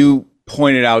 you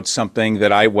pointed out something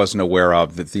that I wasn't aware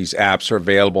of, that these apps are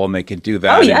available and they can do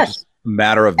that in just a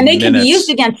matter of minutes. And they can be used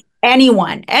against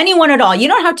anyone at all. You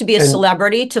don't have to be a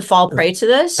celebrity to fall prey to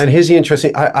this. And here's the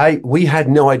interesting, we had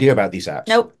no idea about these apps.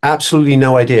 Nope. Absolutely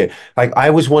no idea. Like, I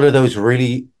was one of those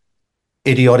really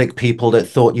idiotic people that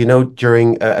thought,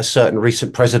 during a certain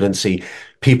recent presidency,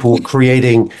 people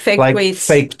creating fake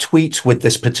tweets with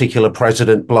this particular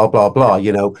president, blah, blah, blah,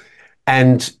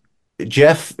 And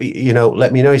Jeff,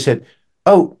 let me know. He said,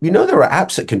 oh, there are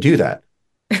apps that can do that.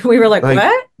 We were like,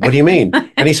 what? What do you mean?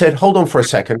 And he said, hold on for a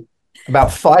second.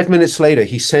 About 5 minutes later,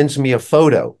 he sends me a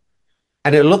photo,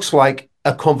 and it looks like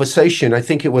a conversation. I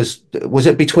think was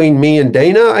it between me and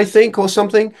Dana, I think, or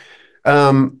something.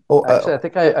 Actually,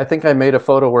 I think I made a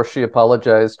photo where she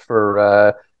apologized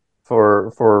for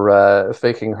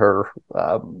faking her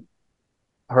Yeah,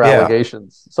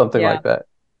 allegations, something Yeah. like that.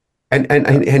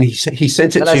 and he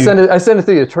sent it And to. I sent it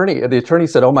to the attorney, and the attorney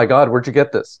said, "Oh my God, where'd you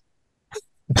get this?"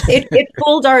 It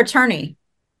fooled our attorney,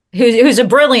 who's a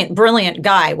brilliant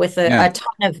guy with Yeah. a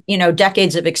ton of,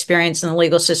 decades of experience in the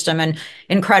legal system and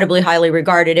incredibly highly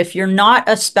regarded. If you're not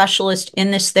a specialist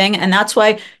in this thing, and that's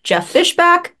why Jeff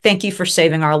Fishback, thank you for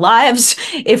saving our lives.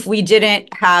 If we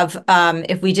didn't have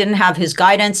his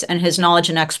guidance and his knowledge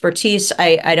and expertise,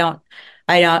 I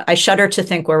shudder to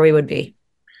think where we would be.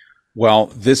 Well,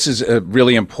 this is a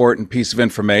really important piece of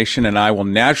information, and I will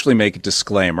naturally make a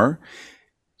disclaimer.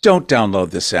 Don't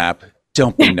download this app.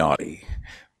 Don't be naughty.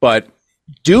 But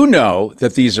do know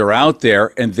that these are out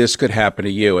there and this could happen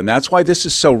to you. And that's why this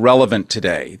is so relevant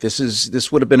today.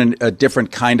 This would have been a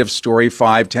different kind of story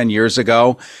 5, 10 years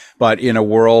ago. But in a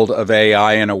world of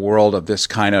AI, in a world of this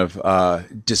kind of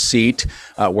deceit,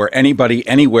 where anybody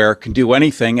anywhere can do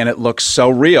anything, and it looks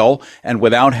so real, and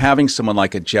without having someone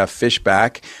like a Jeff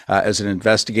Fishback as an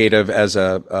investigative, as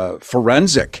a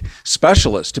forensic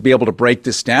specialist to be able to break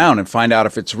this down and find out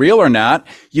if it's real or not,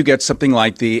 you get something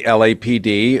like the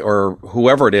LAPD or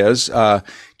whoever it is,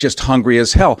 just hungry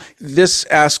as hell. This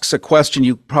asks a question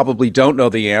you probably don't know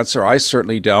the answer. I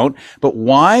certainly don't. But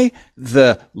why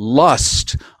the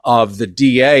lust of the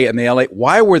DA and the LA?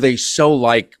 Why were they so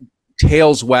like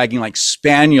tails wagging like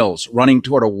spaniels running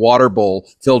toward a water bowl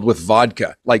filled with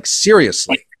vodka? Like,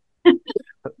 seriously.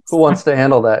 Who wants to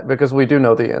handle that? Because we do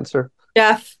know the answer.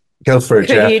 Jeff, Go for it,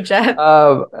 Jeff. Jeff.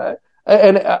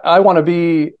 And I want to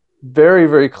be very,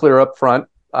 very clear up front.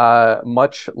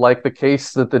 Much like the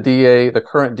case that the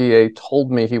current DA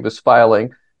told me he was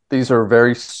filing, these are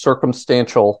very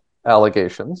circumstantial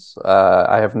allegations.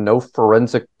 I have no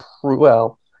forensic proof.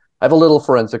 Well, I have a little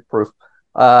forensic proof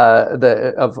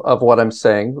of what I'm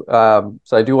saying.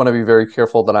 So I do want to be very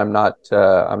careful that I'm not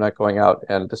going out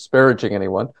and disparaging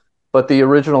anyone. But the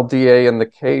original DA in the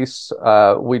case,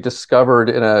 we discovered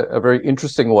in a very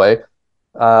interesting way,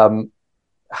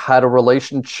 had a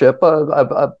relationship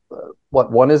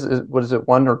what is it,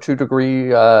 1 or 2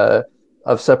 degree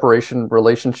of separation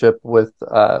relationship with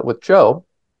Joe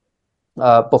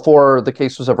before the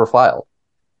case was ever filed.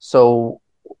 So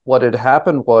what had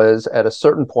happened was, at a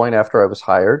certain point after I was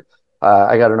hired,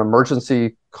 I got an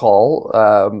emergency call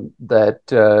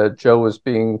that Joe was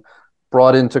being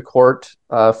brought into court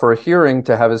for a hearing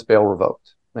to have his bail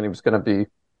revoked, and he was going to be,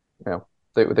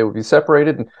 they would be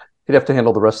separated, and he'd have to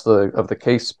handle the rest of the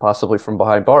case, possibly from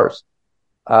behind bars.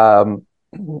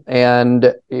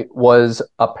 And it was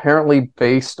apparently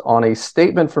based on a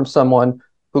statement from someone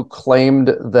who claimed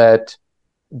that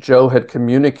Joe had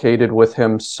communicated with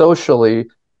him socially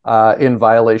in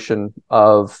violation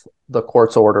of the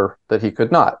court's order that he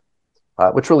could not,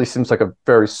 which really seems like a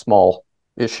very small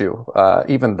issue.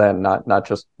 Even then, not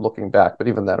just looking back, but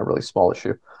even then, a really small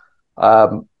issue.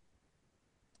 And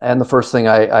the first thing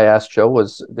I asked Joe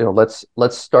was,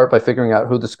 let's start by figuring out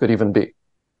who this could even be.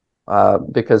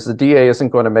 Because the DA isn't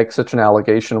going to make such an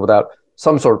allegation without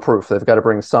some sort of proof. They've got to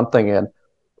bring something in.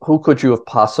 Who could you have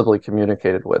possibly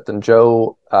communicated with? And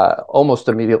Joe almost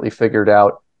immediately figured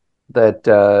out that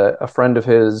a friend of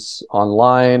his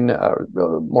online,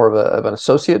 more of an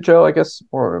associate Joe, I guess,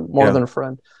 more than a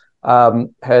friend,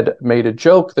 had made a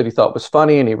joke that he thought was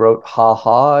funny, and he wrote "ha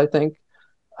ha," I think,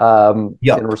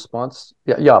 in response.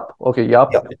 Yeah, yup. Okay,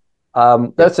 yup.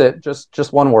 That's it.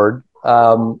 Just one word.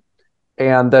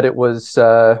 And that it was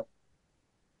that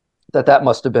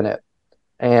must have been it.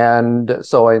 And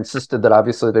so I insisted that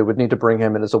obviously they would need to bring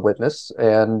him in as a witness,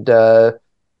 and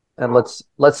let's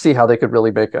see how they could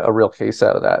really make a real case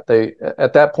out of that.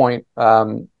 At that point,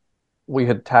 we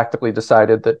had tactically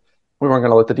decided that we weren't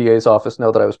going to let the DA's office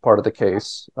know that I was part of the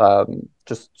case.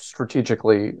 Just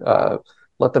strategically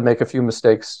let them make a few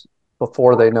mistakes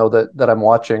before they know that I'm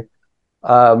watching.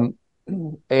 And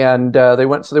they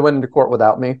went into court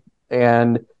without me.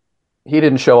 And he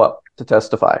didn't show up to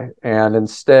testify. And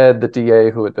instead, the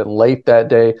DA, who had been late that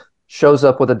day, shows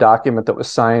up with a document that was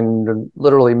signed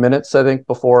literally minutes, I think,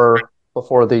 before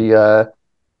the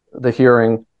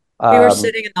hearing. We were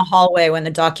sitting in the hallway when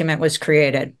the document was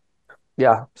created.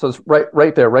 Yeah, so it's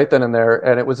right there, right then and there.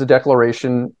 And it was a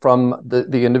declaration from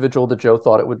the individual that Joe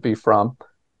thought it would be from,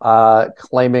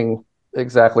 claiming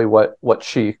exactly what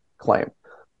she claimed.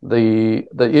 The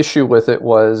issue with it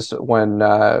was when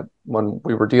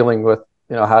we were dealing with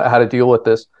how to deal with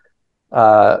this.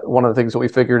 One of the things that we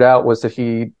figured out was that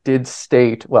he did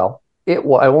state, I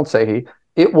won't say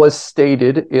It was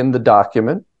stated in the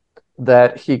document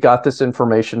that he got this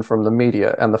information from the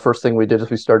media. And the first thing we did is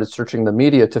we started searching the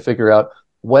media to figure out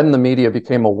when the media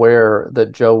became aware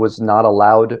that Joe was not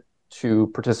allowed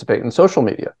to participate in social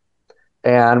media.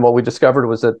 And what we discovered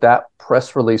was that that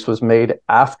press release was made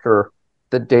after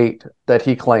the date that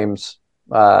he claims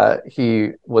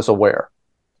he was aware.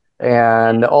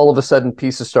 And all of a sudden,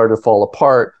 pieces started to fall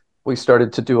apart. We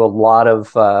started to do a lot of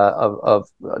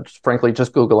frankly,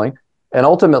 just Googling. And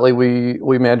ultimately,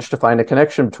 we managed to find a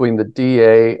connection between the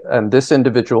DA and this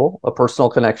individual, a personal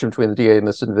connection between the DA and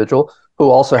this individual, who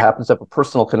also happens to have a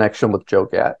personal connection with Joe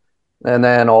Gatt. And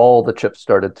then all the chips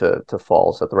started to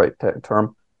fall, is that the right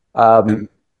term?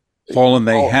 Fallen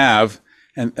they have,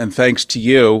 and thanks to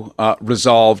you,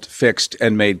 resolved, fixed,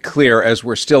 and made clear as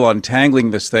we're still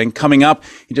untangling this thing. Coming up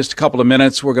in just a couple of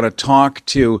minutes, we're going to talk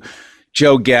to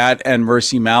Joe Gatt and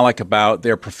Mercy Malik about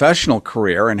their professional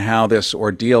career and how this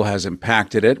ordeal has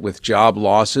impacted it with job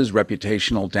losses,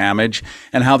 reputational damage,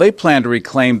 and how they plan to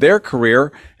reclaim their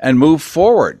career and move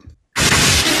forward.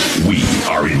 We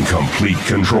are in complete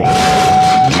control. We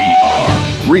are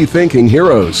Rethinking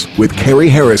Heroes with Carrie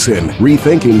Harrison.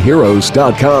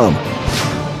 RethinkingHeroes.com.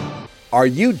 Are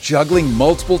you juggling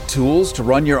multiple tools to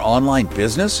run your online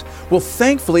business? Well,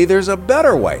 thankfully, there's a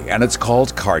better way, and it's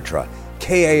called Kartra.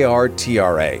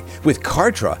 Kartra. With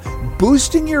Kartra,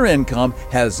 boosting your income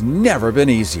has never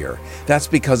been easier. That's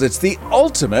because it's the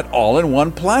ultimate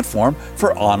all-in-one platform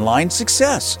for online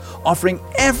success, offering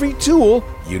every tool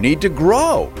you need to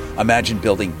grow. Imagine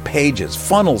building pages,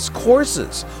 funnels,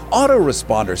 courses,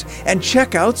 autoresponders, and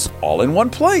checkouts all in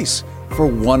one place for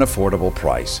one affordable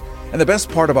price. And the best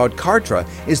part about Kartra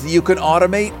is that you can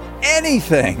automate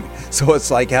anything. So it's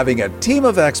like having a team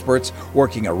of experts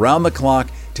working around the clock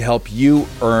to help you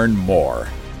earn more.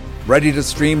 Ready to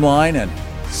streamline and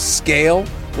scale?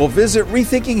 Well, visit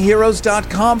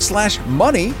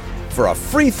rethinkingheroes.com/money for a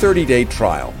free 30-day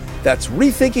trial. That's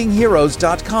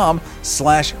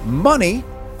rethinkingheroes.com/money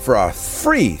for a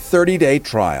free 30-day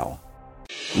trial.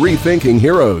 Rethinking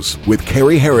Heroes with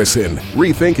Carrie Harrison.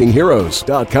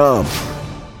 RethinkingHeroes.com.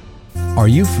 Are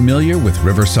you familiar with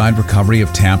Riverside Recovery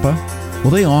of Tampa?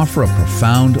 Well, they offer a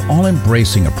profound,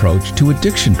 all-embracing approach to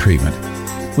addiction treatment.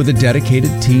 With a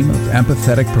dedicated team of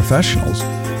empathetic professionals,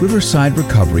 Riverside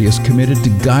Recovery is committed to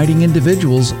guiding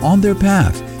individuals on their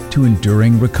path to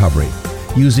enduring recovery,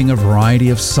 using a variety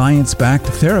of science-backed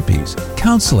therapies,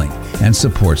 counseling, and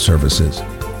support services.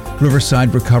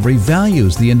 Riverside Recovery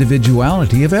values the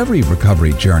individuality of every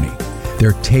recovery journey.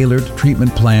 Their tailored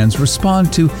treatment plans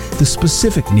respond to the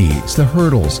specific needs, the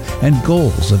hurdles, and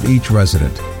goals of each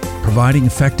resident, providing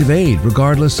effective aid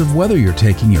regardless of whether you're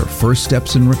taking your first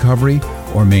steps in recovery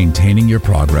or maintaining your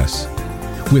progress.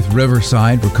 With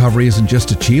Riverside, recovery isn't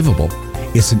just achievable,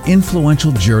 it's an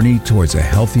influential journey towards a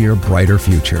healthier, brighter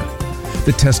future.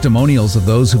 The testimonials of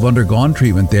those who've undergone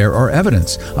treatment there are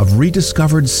evidence of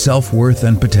rediscovered self-worth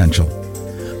and potential.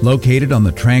 Located on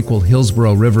the tranquil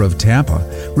Hillsborough River of Tampa,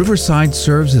 Riverside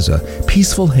serves as a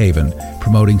peaceful haven,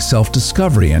 promoting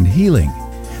self-discovery and healing.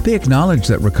 They acknowledge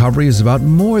that recovery is about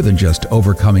more than just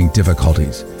overcoming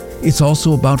difficulties. It's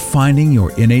also about finding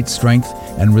your innate strength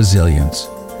and resilience.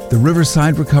 The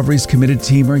Riverside Recovery's committed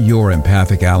team are your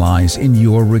empathic allies in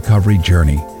your recovery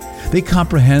journey. They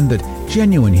comprehend that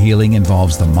genuine healing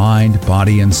involves the mind,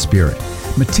 body, and spirit,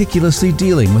 meticulously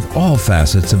dealing with all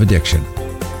facets of addiction.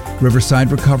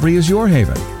 Riverside Recovery is your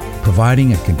haven,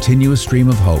 providing a continuous stream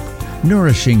of hope,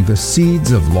 nourishing the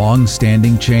seeds of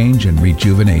long-standing change and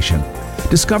rejuvenation.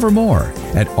 Discover more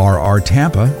at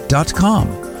rrtampa.com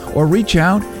or reach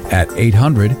out at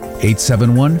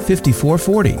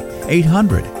 800-871-5440,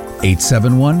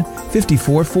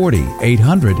 800-871-5440,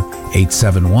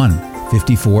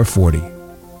 800-871-5440.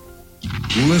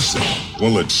 Listen,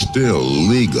 well, it's still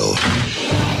legal.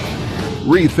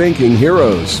 Rethinking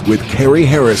Heroes with Carrie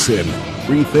Harrison.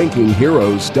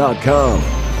 RethinkingHeroes.com.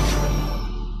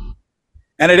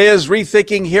 And it is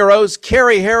Rethinking Heroes.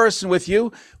 Carrie Harrison with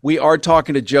you. We are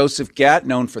talking to Joseph Gatt,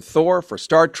 known for Thor, for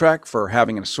Star Trek, for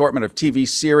having an assortment of TV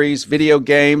series, video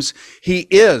games. He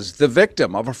is the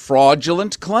victim of a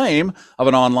fraudulent claim of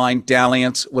an online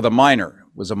dalliance with a minor.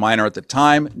 Was a minor at the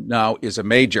time, now is a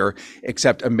major,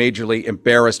 except a majorly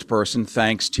embarrassed person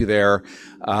thanks to their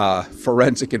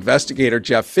forensic investigator,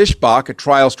 Jeff Fishbach, a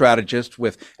trial strategist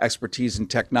with expertise in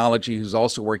technology who's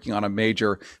also working on a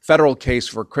major federal case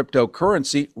for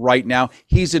cryptocurrency right now.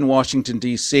 He's in Washington,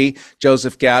 D.C.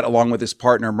 Joseph Gatt, along with his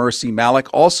partner, Mercy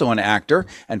Malik, also an actor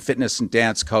and fitness and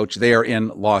dance coach. They are in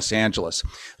Los Angeles.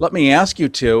 Let me ask you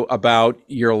two about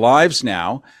your lives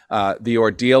now. the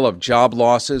ordeal of job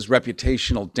losses,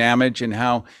 reputational damage, and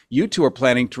how you two are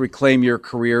planning to reclaim your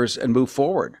careers and move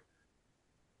forward?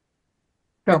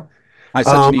 Sure.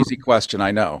 Such an easy question,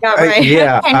 I know. Yeah, right.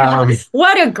 Yeah.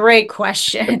 What a great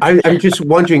question. I'm just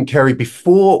wondering, Kerry,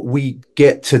 before we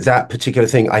get to that particular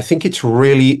thing, I think it's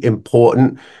really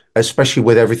important, especially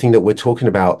with everything that we're talking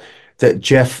about, that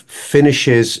Jeff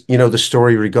finishes, the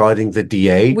story regarding the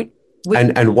DA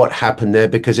and what happened there,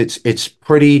 because it's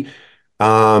pretty,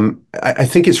 I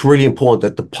think it's really important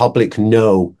that the public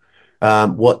know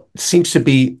what seems to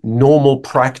be normal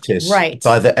practice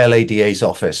by the LADA's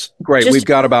office. Great. We've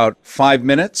got about 5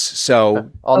 minutes, so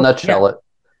I'll nutshell it.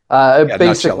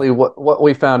 Basically, what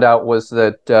we found out was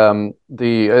that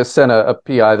the sent a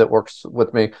PI that works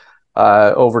with me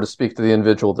over to speak to the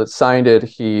individual that signed it.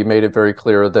 He made it very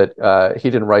clear that he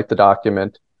didn't write the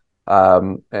document,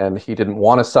 and he didn't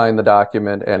want to sign the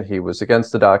document, and he was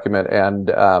against the document, and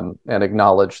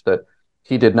acknowledged that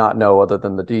he did not know, other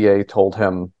than the DA told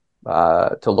him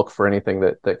to look for anything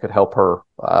that could help her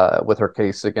with her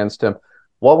case against him.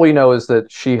 What we know is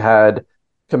that she had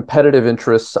competitive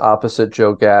interests opposite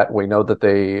Joe Gatt. We know that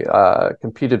they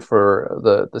competed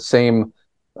for the same,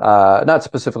 not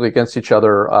specifically against each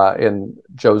other in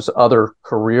Joe's other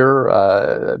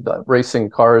career, racing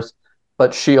cars,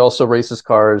 but she also races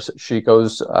cars. She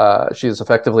is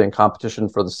effectively in competition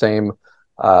for the same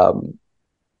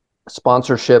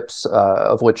sponsorships,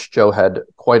 of which Joe had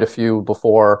quite a few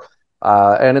before,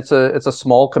 and it's a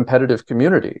small competitive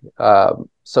community.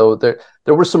 So there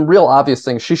were some real obvious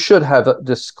things. She should have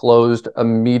disclosed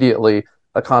immediately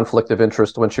a conflict of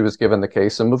interest when she was given the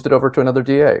case and moved it over to another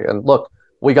DA. And look,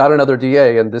 we got another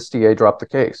DA, and this DA dropped the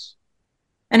case.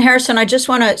 And Harrison, I just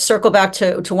want to circle back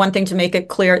to one thing to make it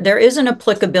clear. There is an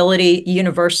applicability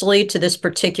universally to this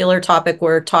particular topic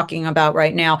we're talking about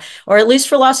right now, or at least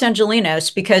for Los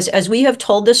Angelinos, because as we have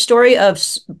told this story of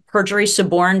perjury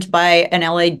suborned by an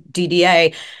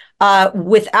LADDA,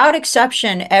 without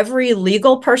exception, every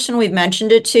legal person we've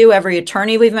mentioned it to, every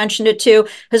attorney we've mentioned it to,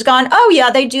 has gone, oh, yeah,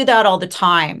 they do that all the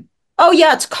time. Oh,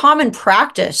 yeah, it's common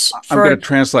practice. I'm going to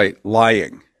translate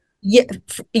lying.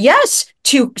 Yes,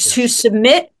 to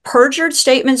submit perjured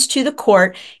statements to the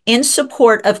court in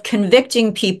support of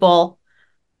convicting people.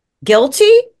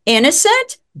 Guilty,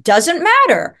 innocent, doesn't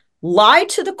matter. Lie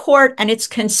to the court, and it's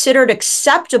considered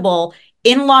acceptable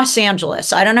in Los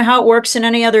Angeles. I don't know how it works in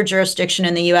any other jurisdiction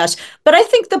in the US, but I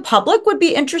think the public would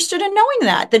be interested in knowing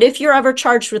that if you're ever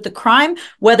charged with a crime,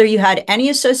 whether you had any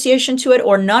association to it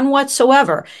or none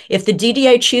whatsoever, if the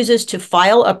DDA chooses to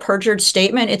file a perjured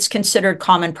statement, it's considered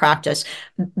common practice.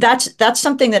 That's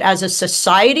something that as a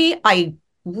society, I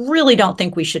really don't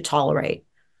think we should tolerate.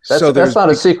 That's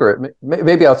not a secret.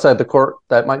 Maybe outside the court,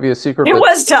 that might be a secret. It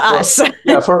was to us.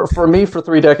 For me, for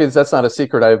 3 decades, that's not a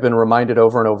secret. I've been reminded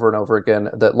over and over and over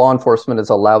again that law enforcement is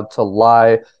allowed to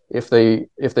lie if they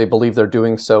believe they're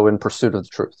doing so in pursuit of the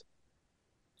truth.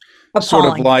 Sort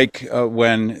of like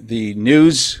when the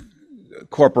News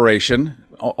Corporation,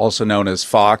 also known as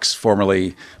Fox,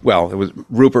 formerly, it was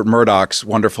Rupert Murdoch's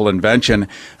wonderful invention,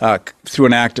 through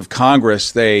an act of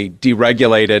Congress, they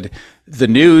deregulated the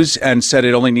news and said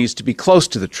it only needs to be close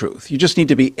to the truth. You just need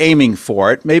to be aiming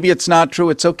for it. Maybe it's not true,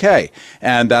 it's okay.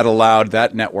 And that allowed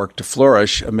that network to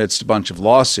flourish amidst a bunch of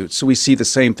lawsuits. So we see the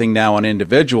same thing now on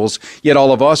individuals, yet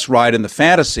all of us ride in the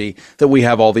fantasy that we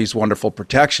have all these wonderful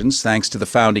protections thanks to the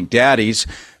founding daddies.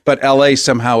 But LA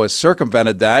somehow has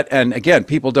circumvented that. And again,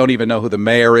 people don't even know who the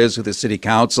mayor is, who the city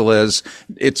council is.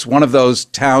 It's one of those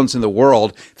towns in the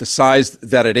world, the size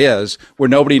that it is, where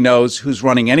nobody knows who's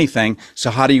running anything. So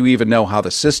how do you even know how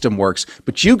the system works?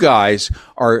 But you guys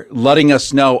are letting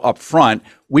us know up front,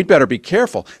 we'd better be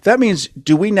careful. That means,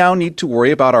 do we now need to worry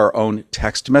about our own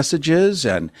text messages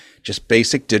and just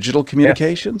basic digital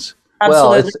communications? Yeah.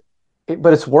 Absolutely.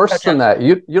 But it's worse than that.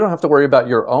 You don't have to worry about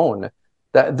your own.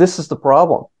 This is the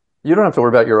problem. You don't have to worry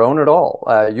about your own at all.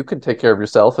 You can take care of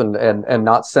yourself and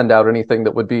not send out anything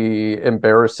that would be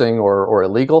embarrassing or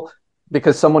illegal,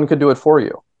 because someone could do it for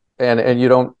you, and you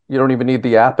don't even need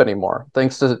the app anymore.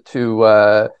 Thanks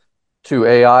to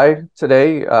AI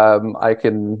today, I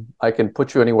can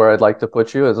put you anywhere I'd like to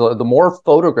put you. The more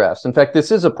photographs, in fact,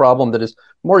 this is a problem that is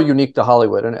more unique to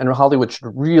Hollywood, and Hollywood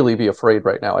should really be afraid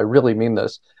right now. I really mean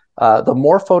this. The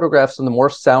more photographs and the more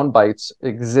sound bites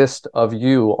exist of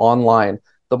you online,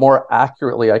 the more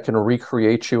accurately I can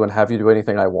recreate you and have you do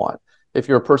anything I want. If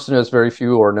you're a person who has very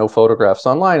few or no photographs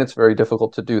online, it's very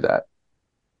difficult to do that.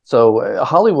 So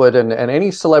Hollywood and any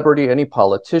celebrity, any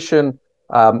politician,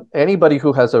 anybody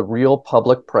who has a real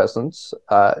public presence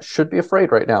should be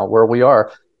afraid right now where we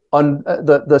are.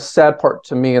 the sad part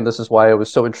to me, and this is why I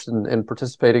was so interested in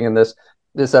participating in this,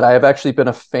 is that I have actually been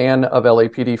a fan of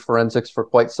LAPD forensics for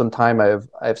quite some time.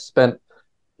 I've spent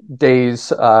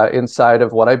days inside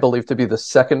of what I believe to be the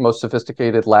second most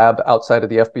sophisticated lab outside of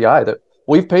the FBI that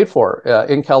we've paid for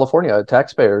in California.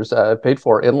 Taxpayers paid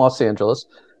for in Los Angeles.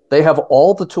 They have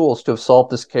all the tools to have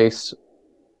solved this case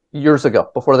years ago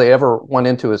before they ever went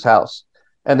into his house.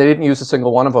 And they didn't use a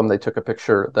single one of them. They took a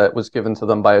picture that was given to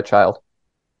them by a child.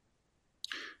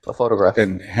 A photograph.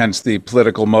 And hence the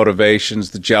political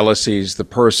motivations, the jealousies, the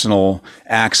personal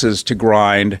axes to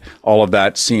grind. All of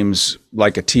that seems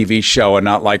like a TV show and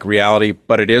not like reality,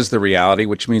 but it is the reality,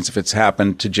 which means if it's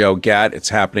happened to Joe Gatt, it's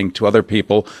happening to other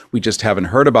people. We just haven't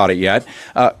heard about it yet.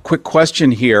 Quick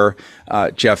question here,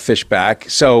 Jeff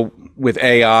Fishback. So with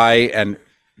AI and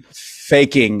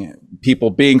faking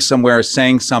people being somewhere,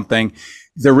 saying something,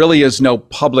 there really is no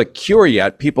public cure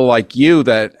yet. People like you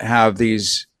that have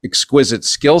these exquisite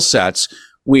skill sets,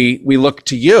 we look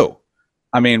to you.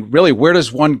 I mean, really, where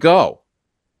does one go?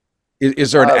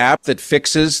 Is there an app that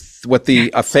fixes what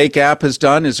a fake app has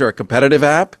done? Is there a competitive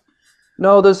app?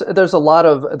 No, there is a lot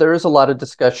of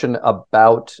discussion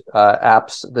about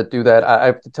apps that do that. I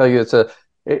have to tell you,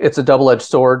 it's a double-edged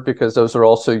sword, because those are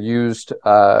also used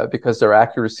because their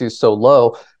accuracy is so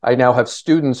low. I now have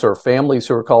students or families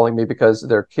who are calling me because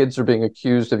their kids are being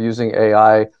accused of using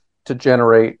AI to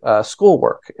generate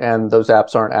schoolwork, and those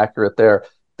apps aren't accurate there.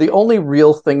 The only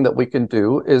real thing that we can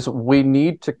do is we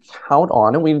need to count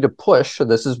on, and we need to push, and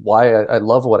this is why I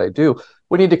love what I do,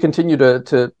 we need to continue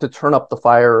to turn up the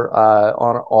fire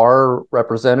on our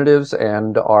representatives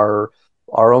and our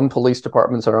own police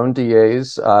departments, our own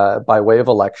DAs by way of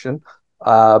election,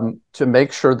 to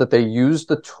make sure that they use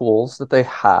the tools that they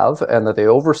have and that they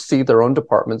oversee their own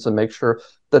departments and make sure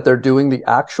that they're doing the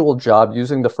actual job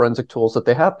using the forensic tools that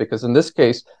they have. Because in this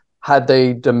case, had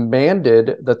they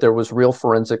demanded that there was real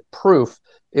forensic proof,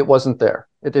 it wasn't there.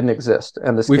 It didn't exist.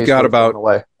 And this We've got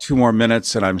about 2 more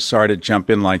minutes, and I'm sorry to jump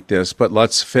in like this, but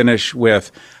let's finish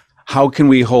with how can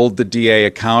we hold the DA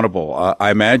accountable?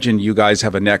 I imagine you guys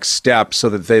have a next step so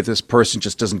that this person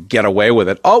just doesn't get away with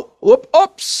it. Oh,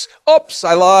 oops,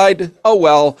 I lied. Oh,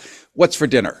 well, what's for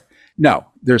dinner? No,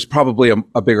 there's probably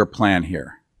a bigger plan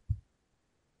here.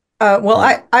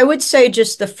 I would say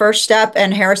just the first step,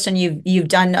 and Harrison, you've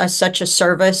done such a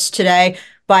service today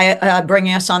by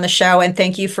bringing us on the show, and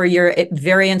thank you for your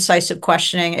very incisive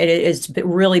questioning. It has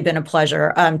really been a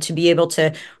pleasure to be able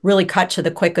to really cut to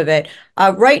the quick of it.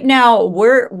 Right now,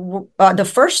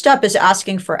 the first step is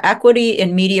asking for equity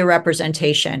in media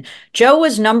representation. Joe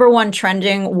was #1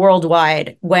 trending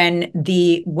worldwide when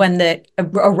the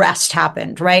arrest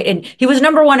happened, right? And he was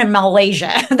 #1 in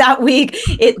Malaysia that week.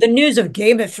 The news of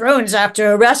Game of Thrones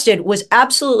after arrested was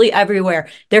absolutely everywhere.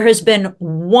 There has been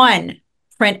one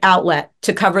print outlet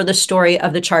to cover the story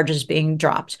of the charges being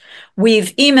dropped.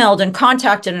 We've emailed and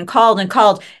contacted and called,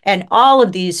 and all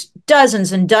of these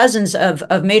dozens and dozens of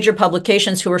major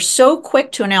publications who are so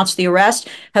quick to announce the arrest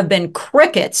have been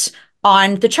crickets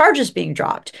on the charges being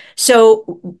dropped.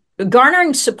 So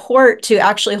garnering support to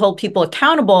actually hold people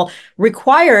accountable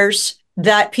requires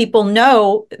that people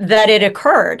know that it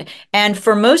occurred. And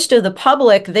for most of the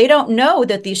public, they don't know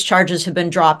that these charges have been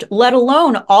dropped, let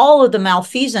alone all of the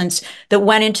malfeasance that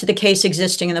went into the case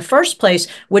existing in the first place,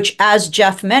 which, as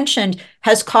Jeff mentioned,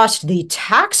 has cost the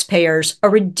taxpayers a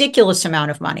ridiculous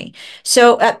amount of money.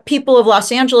 So people of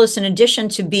Los Angeles, in addition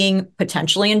to being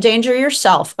potentially in danger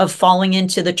yourself of falling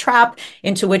into the trap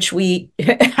into which we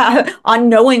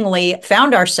unknowingly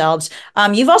found ourselves,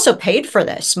 you've also paid for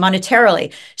this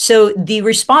monetarily. So the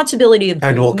responsibility of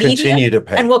and will continue to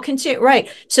pay. And will continue, right.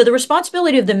 So the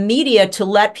responsibility of the media to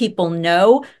let people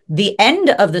know the end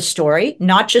of the story,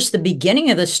 not just the beginning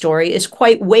of the story, is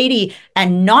quite weighty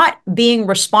and not being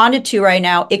responded to right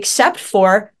now, except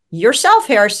for yourself,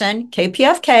 Harrison,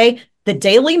 KPFK, the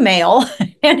Daily Mail,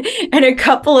 and a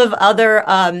couple of other,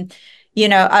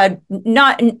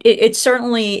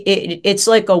 it's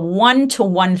like a 1 to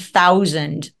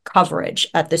 1,000 coverage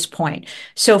at this point.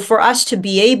 So for us to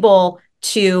be able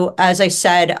to, as I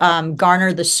said,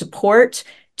 garner the support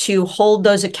to hold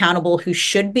those accountable who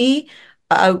should be,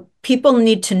 people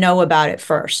need to know about it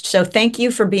first. So thank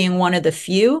you for being one of the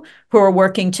few who are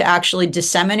working to actually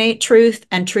disseminate truth,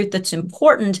 and truth that's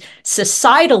important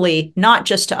societally, not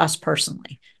just to us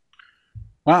personally.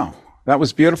 Wow, that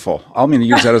was beautiful. I'm going to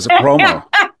use that as a promo.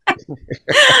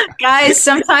 Guys,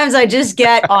 sometimes I just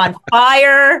get on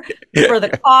fire for the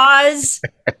cause,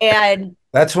 and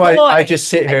that's why I just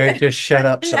sit here and just shut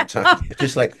up sometimes.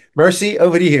 Just like, Mercy,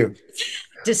 over to you.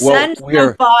 Descend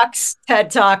from Fox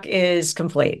TED Talk is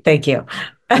complete. Thank you.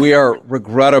 We are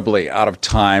regrettably out of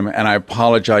time, and I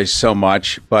apologize so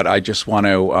much, but I just want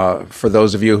to, for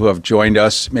those of you who have joined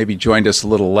us, maybe joined us a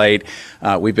little late,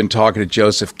 we've been talking to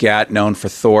Joseph Gatt, known for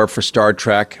Thor, for Star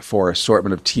Trek, for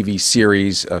assortment of TV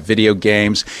series, video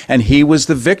games, and he was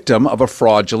the victim of a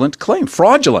fraudulent claim.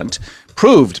 Fraudulent,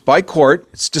 proved by court,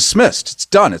 it's dismissed, it's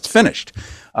done, it's finished.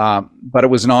 But it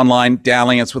was an online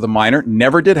dalliance with a minor,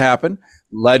 never did happen.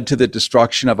 Led to the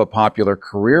destruction of a popular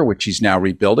career, which he's now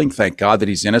rebuilding. Thank God that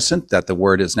he's innocent, that the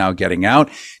word is now getting out.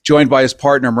 Joined by his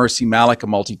partner, Mercy Malik, a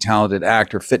multi-talented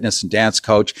actor, fitness and dance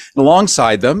coach. And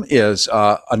alongside them is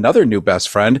another new best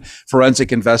friend,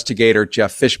 forensic investigator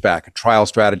Jeff Fishback, a trial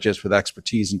strategist with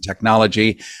expertise in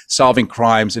technology, solving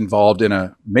crimes involved in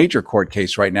a major court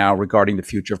case right now regarding the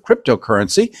future of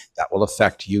cryptocurrency. That will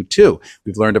affect you too.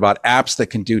 We've learned about apps that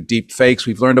can do deep fakes.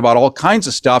 We've learned about all kinds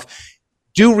of stuff.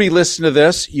 Do re-listen to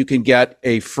this. You can get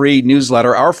a free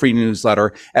newsletter, our free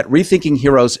newsletter at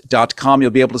rethinkingheroes.com.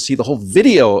 You'll be able to see the whole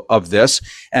video of this,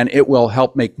 and it will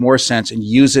help make more sense and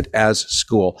use it as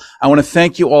school. I want to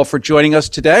thank you all for joining us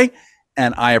today,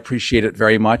 and I appreciate it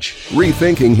very much.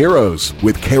 Rethinking Heroes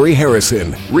with Carrie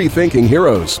Harrison.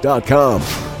 rethinkingheroes.com.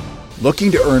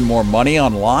 Looking to earn more money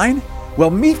online?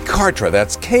 Well, meet Kartra,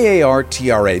 that's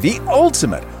Kartra, the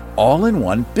ultimate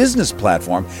all-in-one business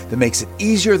platform that makes it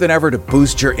easier than ever to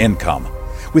boost your income.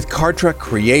 With Kartra,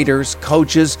 creators,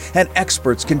 coaches, and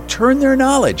experts can turn their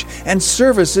knowledge and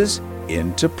services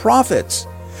into profits.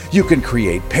 You can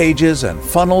create pages and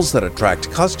funnels that attract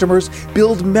customers,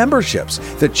 build memberships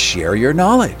that share your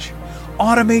knowledge,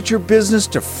 automate your business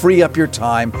to free up your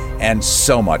time, and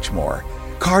so much more.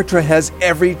 Kartra has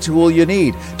every tool you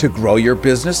need to grow your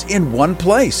business in one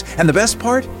place. And the best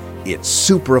part? It's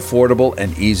super affordable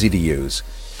and easy to use.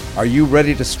 Are you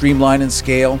ready to streamline and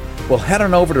scale? Well, head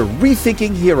on over to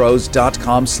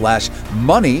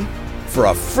rethinkingheroes.com/money for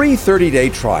a free 30-day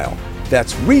trial.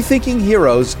 That's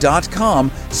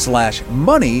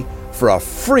rethinkingheroes.com/money for a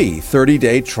free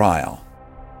 30-day trial.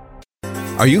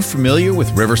 Are you familiar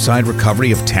with Riverside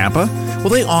Recovery of Tampa? Well,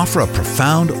 they offer a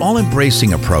profound,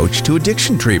 all-embracing approach to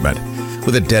addiction treatment.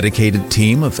 With a dedicated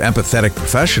team of empathetic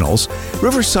professionals,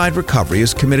 Riverside Recovery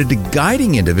is committed to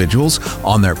guiding individuals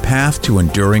on their path to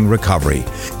enduring recovery,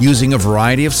 using a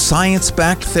variety of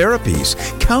science-backed therapies,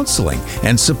 counseling,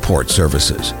 and support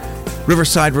services.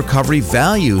 Riverside Recovery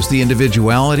values the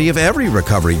individuality of every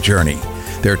recovery journey.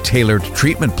 Their tailored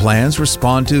treatment plans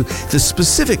respond to the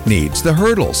specific needs, the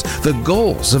hurdles, the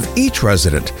goals of each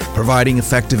resident, providing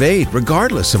effective aid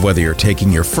regardless of whether you're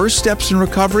taking your first steps in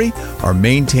recovery or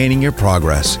maintaining your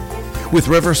progress. With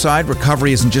Riverside,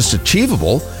 recovery isn't just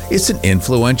achievable, it's an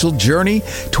influential journey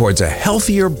towards a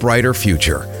healthier, brighter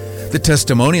future. The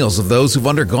testimonials of those who've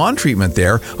undergone treatment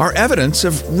there are evidence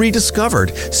of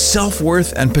rediscovered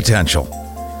self-worth and potential.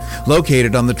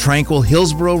 Located on the tranquil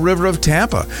Hillsborough River of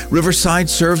Tampa, Riverside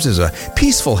serves as a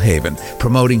peaceful haven,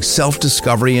 promoting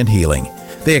self-discovery and healing.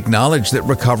 They acknowledge that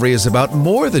recovery is about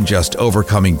more than just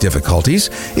overcoming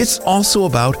difficulties. It's also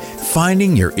about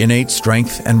finding your innate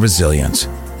strength and resilience.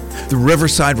 The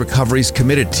Riverside Recovery's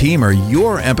committed team are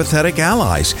your empathetic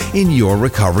allies in your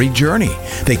recovery journey.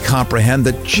 They comprehend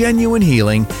that genuine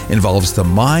healing involves the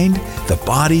mind, the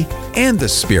body, and the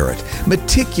spirit,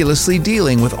 meticulously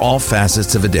dealing with all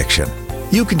facets of addiction.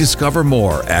 You can discover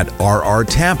more at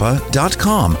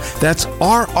rrtampa.com. That's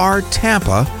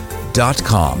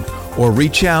rrtampa.com. Or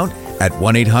reach out at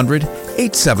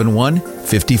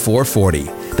 1-800-871-5440.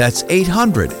 That's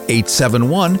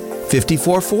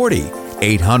 800-871-5440.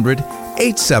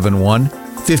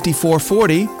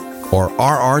 800-871-5440 or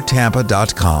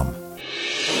rrtampa.com.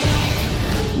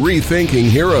 Rethinking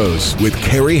Heroes with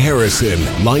Carrie Harrison.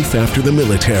 Life after the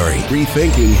military.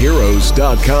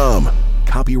 rethinkingheroes.com.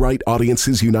 Copyright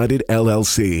Audiences United,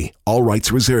 LLC. All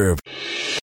rights reserved.